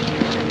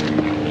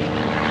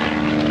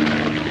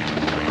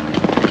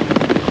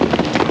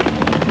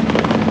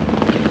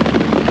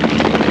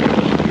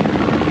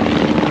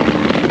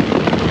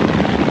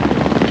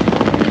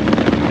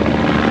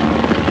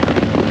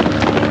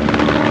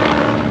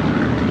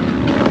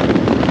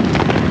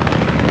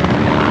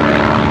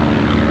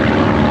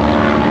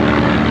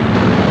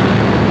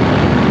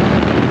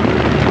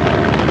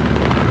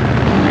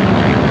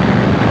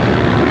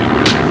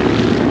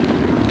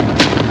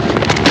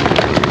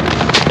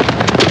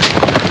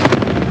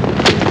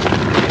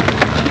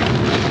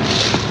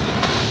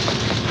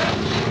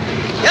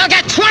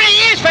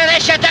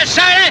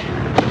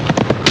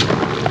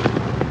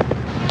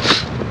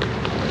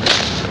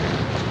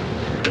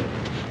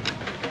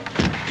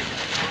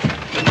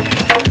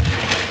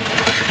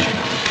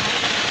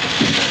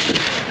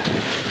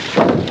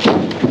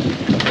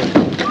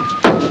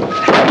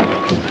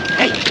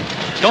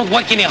 Don't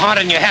work any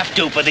harder than you have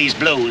to for these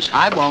blues.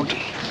 I won't.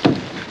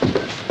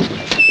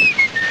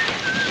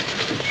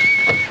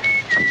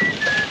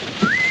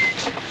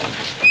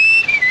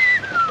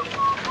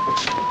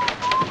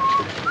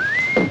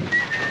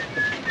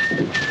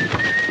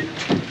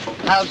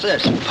 How's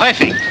this?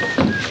 Perfect.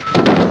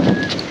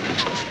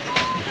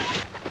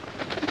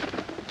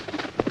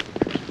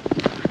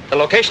 The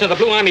location of the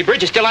Blue Army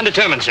Bridge is still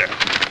undetermined, sir.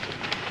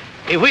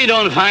 If we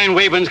don't find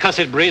Waburn's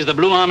Cussett Bridge, the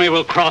Blue Army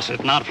will cross it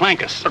and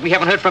outflank us. But we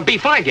haven't heard from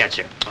B5 yet,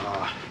 sir.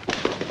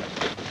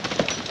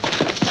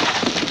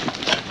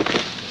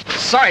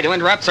 Sorry to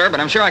interrupt, sir, but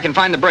I'm sure I can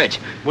find the bridge.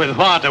 With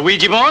what, a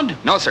Ouija board?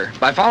 No, sir.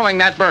 By following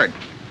that bird.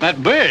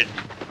 That bird?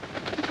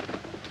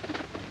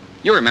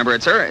 You remember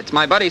it, sir. It's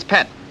my buddy's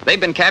pet. They've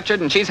been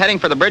captured, and she's heading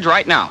for the bridge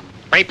right now.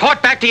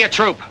 Report back to your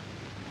troop.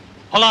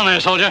 Hold on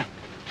there, soldier.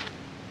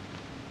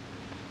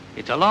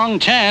 It's a long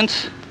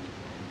chance,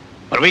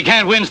 but we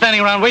can't win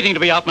standing around waiting to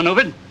be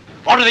outmaneuvered.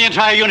 Order the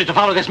entire unit to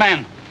follow this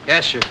man.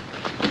 Yes, sir.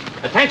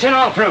 Attention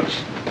all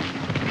troops.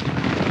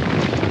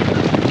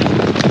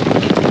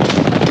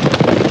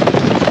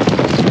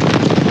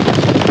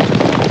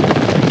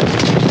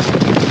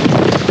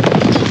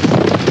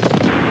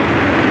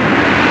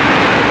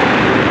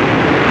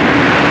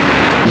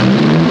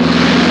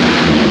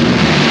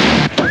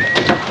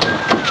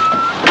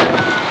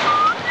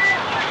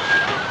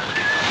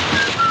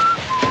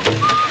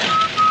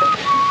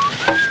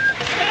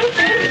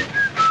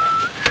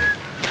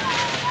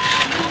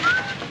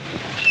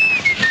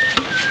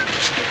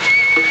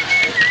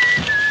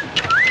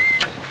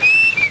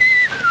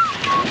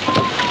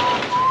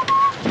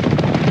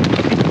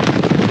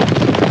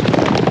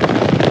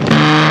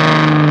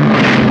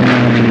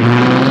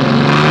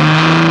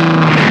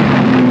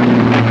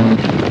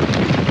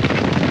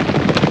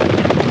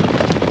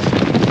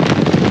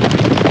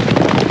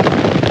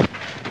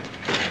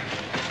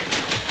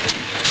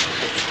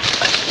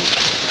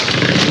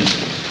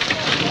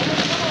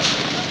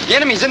 The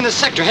enemy's in this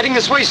sector, heading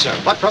this way, sir.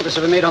 What progress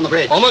have we made on the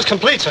bridge? Almost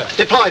complete, sir.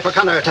 Deploy for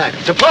counterattack.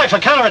 Deploy for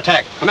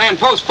counterattack. Command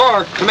Post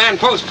 4. Command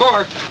Post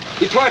 4.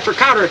 Deploy for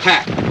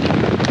counterattack.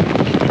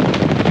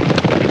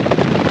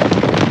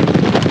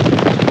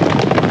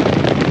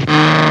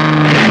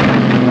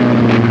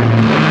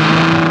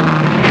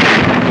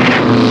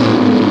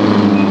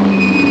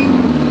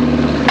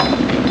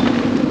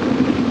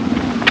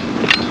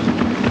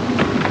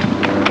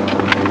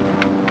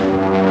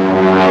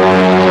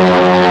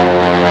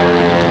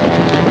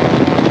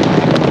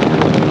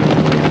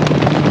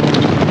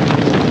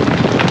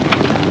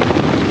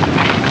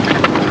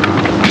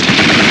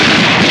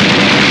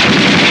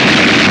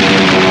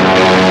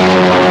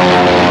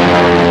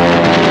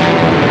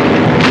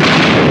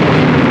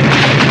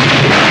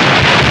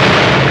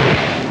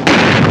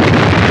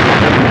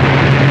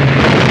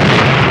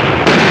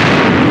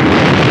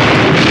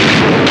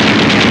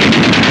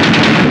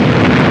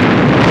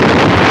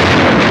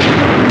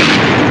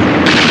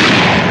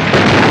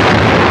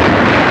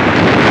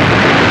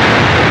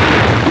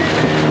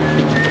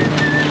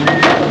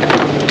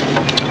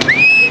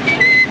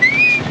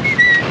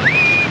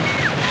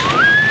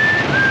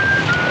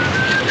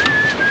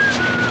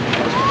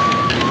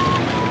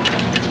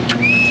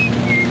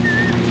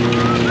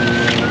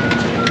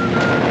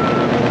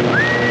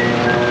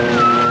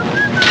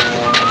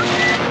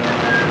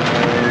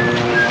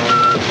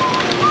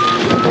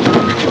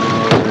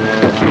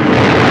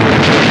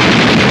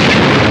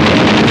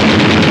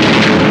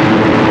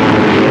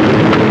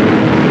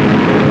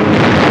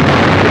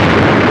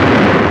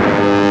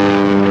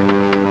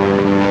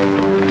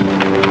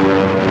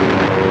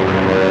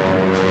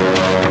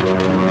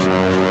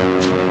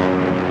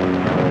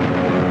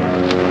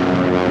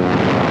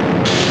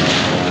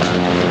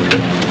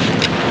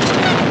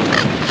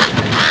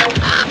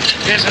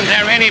 Isn't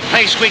there any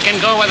place we can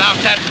go without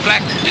that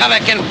black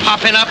pelican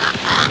popping up?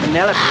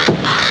 Penelope,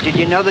 did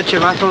you know that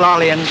your Uncle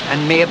Ollie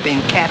and me have been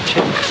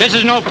captured? This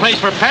is no place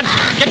for pets.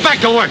 Get back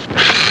to work.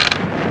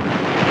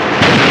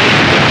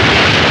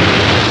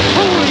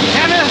 Holy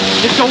Hannah!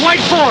 It's the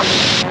White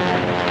Force!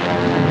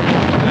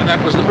 And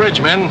that was the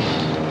bridge, men.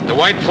 The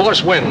White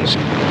Force wins.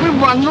 We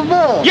won the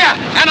war! Yeah,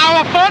 and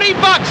our $40!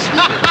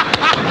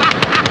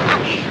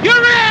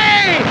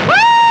 Hooray!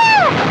 Woo!